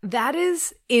overall. That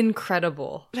is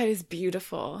incredible. That is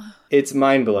beautiful. It's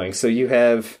mind-blowing. So you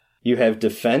have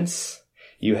defense,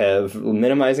 you have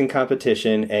minimizing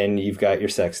competition, and you've got your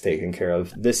sex taken care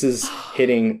of. This is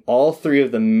hitting all three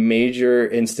of the major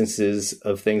instances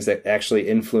of things that actually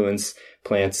influence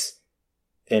plants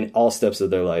in all steps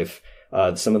of their life.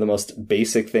 Some of the most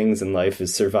basic things in life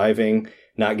is surviving,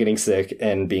 not getting sick,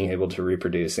 and being able to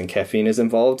reproduce. And caffeine is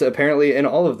involved apparently in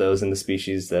all of those in the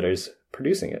species that are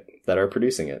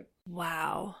producing it.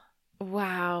 Wow.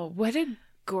 What a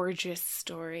gorgeous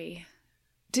story.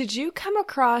 Did you come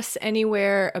across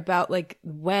anywhere about like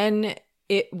when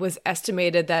it was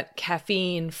estimated that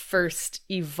caffeine first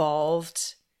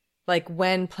evolved? Like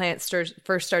when plants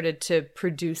first started to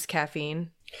produce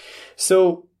caffeine?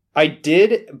 So I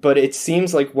did, but it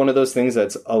seems like one of those things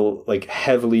that's like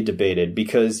heavily debated,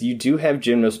 because you do have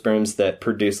gymnosperms that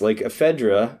produce, like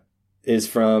ephedra is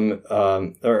from,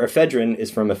 or ephedrine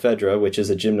is from ephedra, which is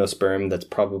a gymnosperm that's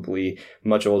probably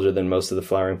much older than most of the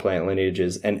flowering plant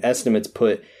lineages. And estimates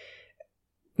put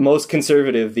most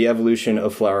conservative the evolution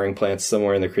of flowering plants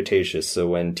somewhere in the Cretaceous, so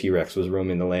when T-Rex was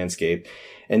roaming the landscape.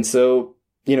 And so,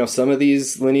 you know, some of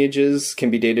these lineages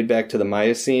can be dated back to the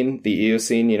Miocene, the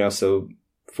Eocene, you know, so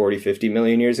 40, 50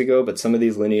 million years ago, but some of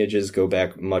these lineages go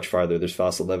back much farther. There's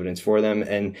fossil evidence for them.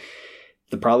 And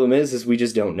the problem is we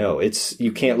just don't know.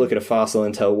 You can't look at a fossil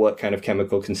and tell what kind of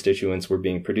chemical constituents were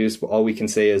being produced. But all we can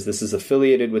say is this is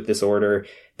affiliated with this order.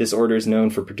 This order is known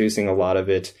for producing a lot of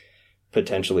it.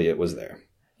 Potentially it was there.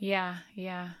 Yeah.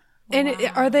 Wow.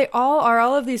 And are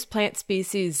all of these plant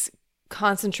species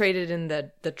concentrated in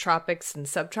the tropics and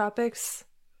subtropics?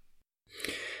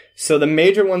 So the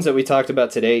major ones that we talked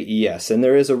about today, yes. And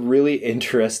there is a really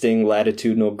interesting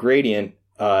latitudinal gradient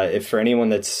If for anyone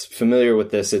that's familiar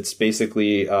with this, it's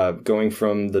basically going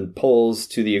from the poles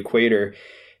to the equator.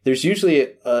 There's usually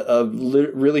a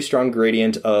really strong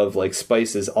gradient of like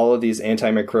spices. All of these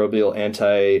antimicrobial,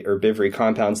 anti-herbivory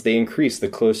compounds, they increase the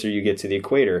closer you get to the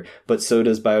equator, but so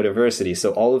does biodiversity.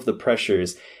 So all of the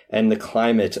pressures and the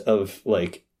climate of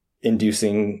like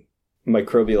inducing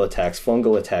microbial attacks,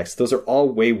 fungal attacks, those are all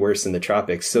way worse in the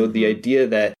tropics. So the idea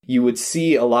that you would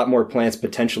see a lot more plants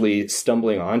potentially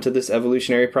stumbling onto this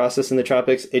evolutionary process in the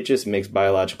tropics, it just makes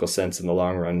biological sense in the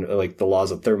long run. Like the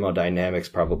laws of thermodynamics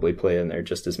probably play in there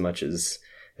just as much as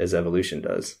evolution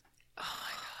does. Oh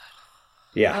my God.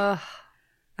 Yeah.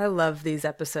 I love these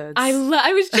episodes. I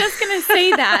was just going to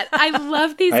say that. I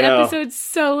love these episodes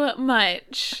so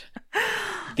much.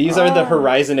 These are the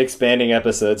horizon expanding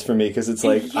episodes for me because it's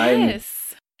like I'm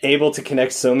able to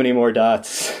connect so many more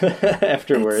dots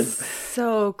afterwards. It's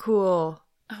so cool.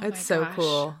 Oh it's so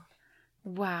cool.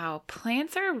 Wow.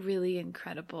 Plants are really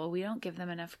incredible. We don't give them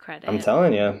enough credit. I'm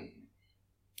telling you.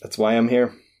 That's why I'm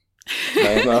here.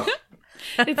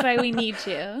 It's why we need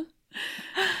you.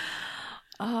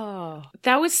 Oh.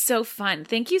 That was so fun.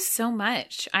 Thank you so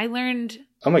much. I learned...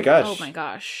 Oh my gosh. Oh my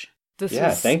gosh. This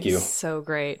was thank you. So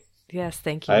great. Yes,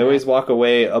 thank you. I always walk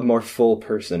away a more full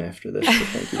person after this, so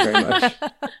thank you very much.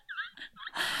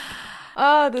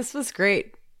 Oh, this was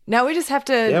great. Now we just have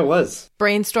to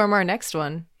brainstorm our next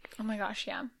one. Oh my gosh,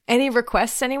 yeah. Any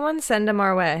requests, anyone? Send them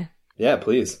our way. Yeah,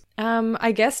 please.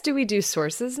 I guess, do we do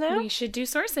sources now? We should do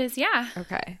sources, yeah.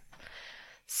 Okay.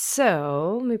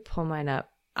 So, let me pull mine up.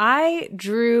 I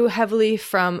drew heavily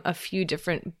from a few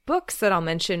different books that I'll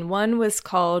mention. One was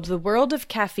called The World of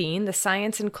Caffeine, The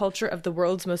Science and Culture of the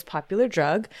World's Most Popular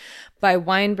Drug by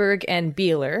Weinberg and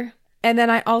Beeler. And then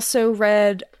I also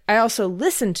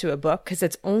listened to a book, because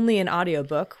it's only an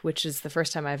audiobook, which is the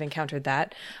first time I've encountered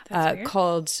that,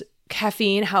 called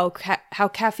Caffeine, How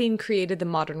Caffeine Created the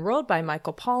Modern World by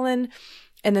Michael Pollan.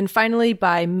 And then finally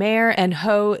by Mayer and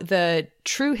Ho, The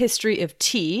True History of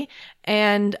Tea.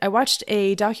 And I watched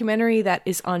a documentary that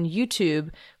is on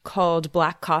YouTube called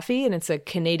Black Coffee, and it's a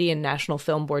Canadian National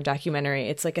Film Board documentary.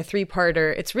 It's like a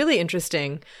 3-parter. It's really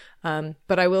interesting.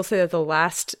 But I will say that the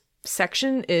last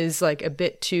section is like a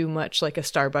bit too much like a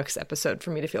Starbucks episode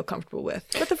for me to feel comfortable with.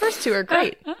 But the first 2 are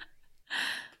great.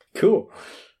 Cool.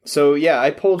 So yeah,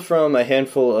 I pulled from a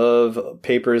handful of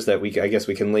papers that I guess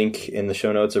we can link in the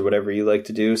show notes or whatever you like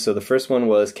to do. So the first one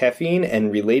was Caffeine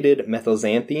and Related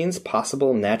Methylxanthines,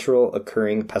 Possible Natural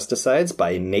Occurring Pesticides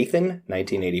by Nathan,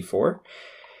 1984.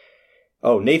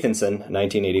 Oh, Nathanson,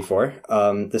 1984.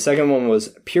 The second one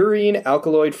was Purine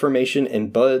Alkaloid Formation in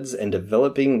Buds and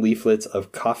Developing Leaflets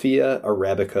of Coffea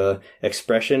arabica,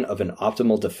 Expression of an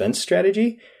Optimal Defense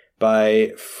Strategy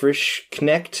by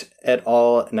Frischknecht et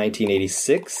al.,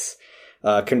 1986.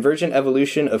 Convergent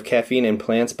Evolution of Caffeine in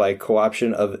Plants by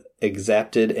Co-option of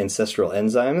Exapted Ancestral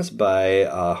Enzymes by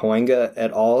Hoenga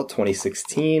et al.,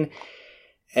 2016.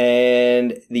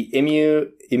 And the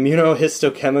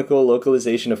Immunohistochemical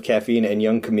Localization of Caffeine in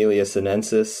Young Camellia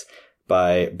sinensis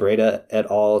by Breda et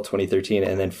al., 2013.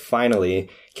 And then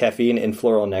finally, Caffeine in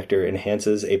Floral Nectar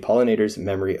Enhances a Pollinator's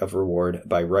Memory of Reward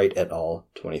by Wright et al.,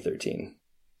 2013.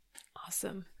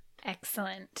 Awesome.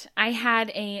 Excellent. I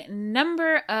had a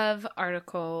number of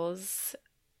articles.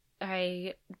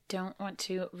 I don't want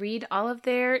to read all of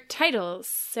their titles,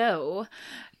 so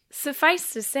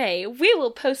suffice to say, we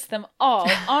will post them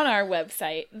all on our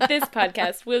website,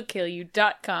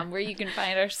 thispodcastwillkillyou.com, where you can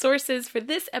find our sources for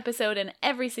this episode and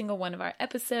every single one of our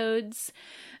episodes.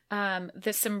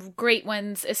 There's some great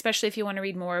ones, especially if you want to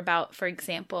read more about, for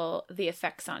example, the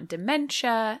effects on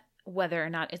dementia, whether or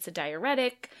not it's a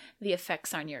diuretic, the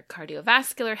effects on your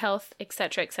cardiovascular health,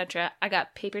 etc., etc. I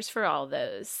got papers for all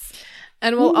those.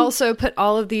 And we'll also put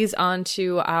all of these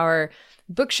onto our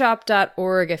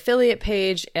bookshop.org affiliate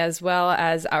page, as well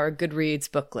as our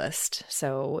Goodreads book list.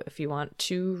 So if you want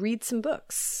to read some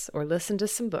books or listen to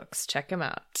some books, check them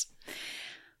out.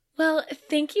 Well,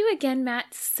 thank you again,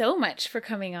 Matt, so much for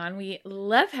coming on. We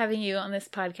love having you on this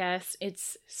podcast.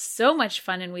 It's so much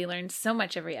fun, and we learn so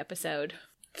much every episode.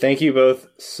 Thank you both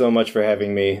so much for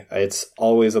having me. It's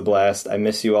always a blast. I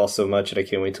miss you all so much, and I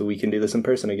can't wait till we can do this in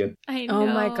person again. I know. Oh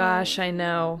my gosh, I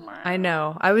know. I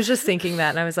know. I was just thinking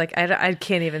that, and I was like, I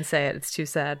can't even say it. It's too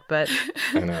sad, but...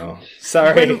 I know.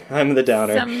 Sorry, I'm the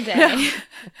downer. Someday.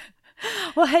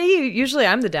 Well, hey, usually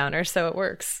I'm the downer, so it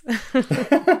works.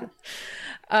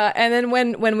 And then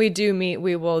when we do meet,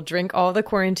 we will drink all the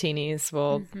quarantinis.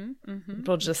 We'll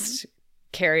just...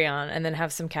 carry on and then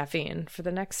have some caffeine for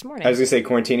the next morning. I was going to say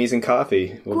quarantinis and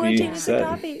coffee. Quarantinis and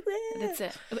coffee.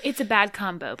 It's a bad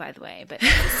combo, by the way, but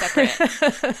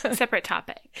it's a separate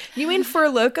topic. You mean Four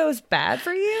Loko is bad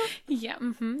for you? Yeah.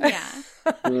 Mm-hmm,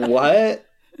 yeah. What?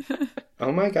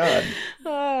 Oh my God.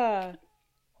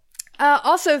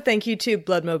 Also, thank you to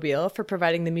Bloodmobile for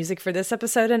providing the music for this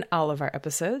episode and all of our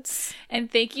episodes.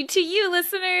 And thank you to you,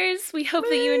 listeners. We hope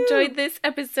that you enjoyed this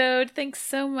episode. Thanks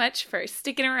so much for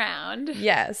sticking around.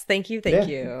 Yes, thank you. Thank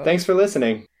you. Thanks for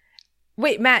listening.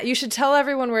 Wait, Matt, you should tell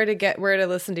everyone where to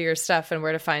listen to your stuff and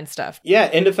where to find stuff. Yeah,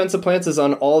 In Defense of Plants is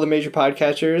on all the major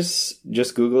podcatchers.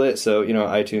 Just Google it. So,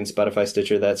 iTunes, Spotify,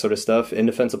 Stitcher, that sort of stuff.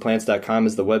 indefenseofplants.com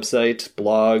is the website,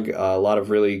 blog, a lot of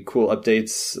really cool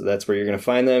updates. That's where you're going to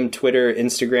find them. Twitter,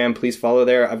 Instagram, please follow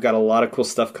there. I've got a lot of cool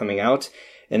stuff coming out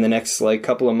in the next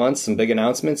couple of months, some big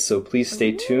announcements. So please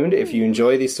stay tuned. If you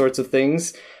enjoy these sorts of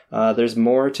things, there's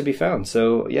more to be found.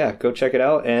 So yeah, go check it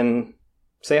out and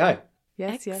say hi.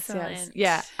 Yes, Excellent. yes.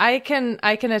 Yeah, I can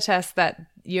attest that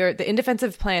the In Defense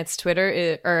of Plants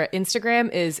Twitter or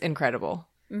Instagram is incredible.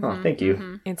 Mm-hmm, oh, thank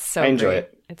you. It's so I enjoy great.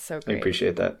 it. It's so great. I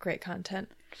appreciate that. Great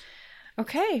content.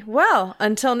 Okay, well,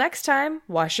 until next time,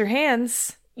 wash your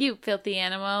hands. You filthy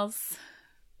animals.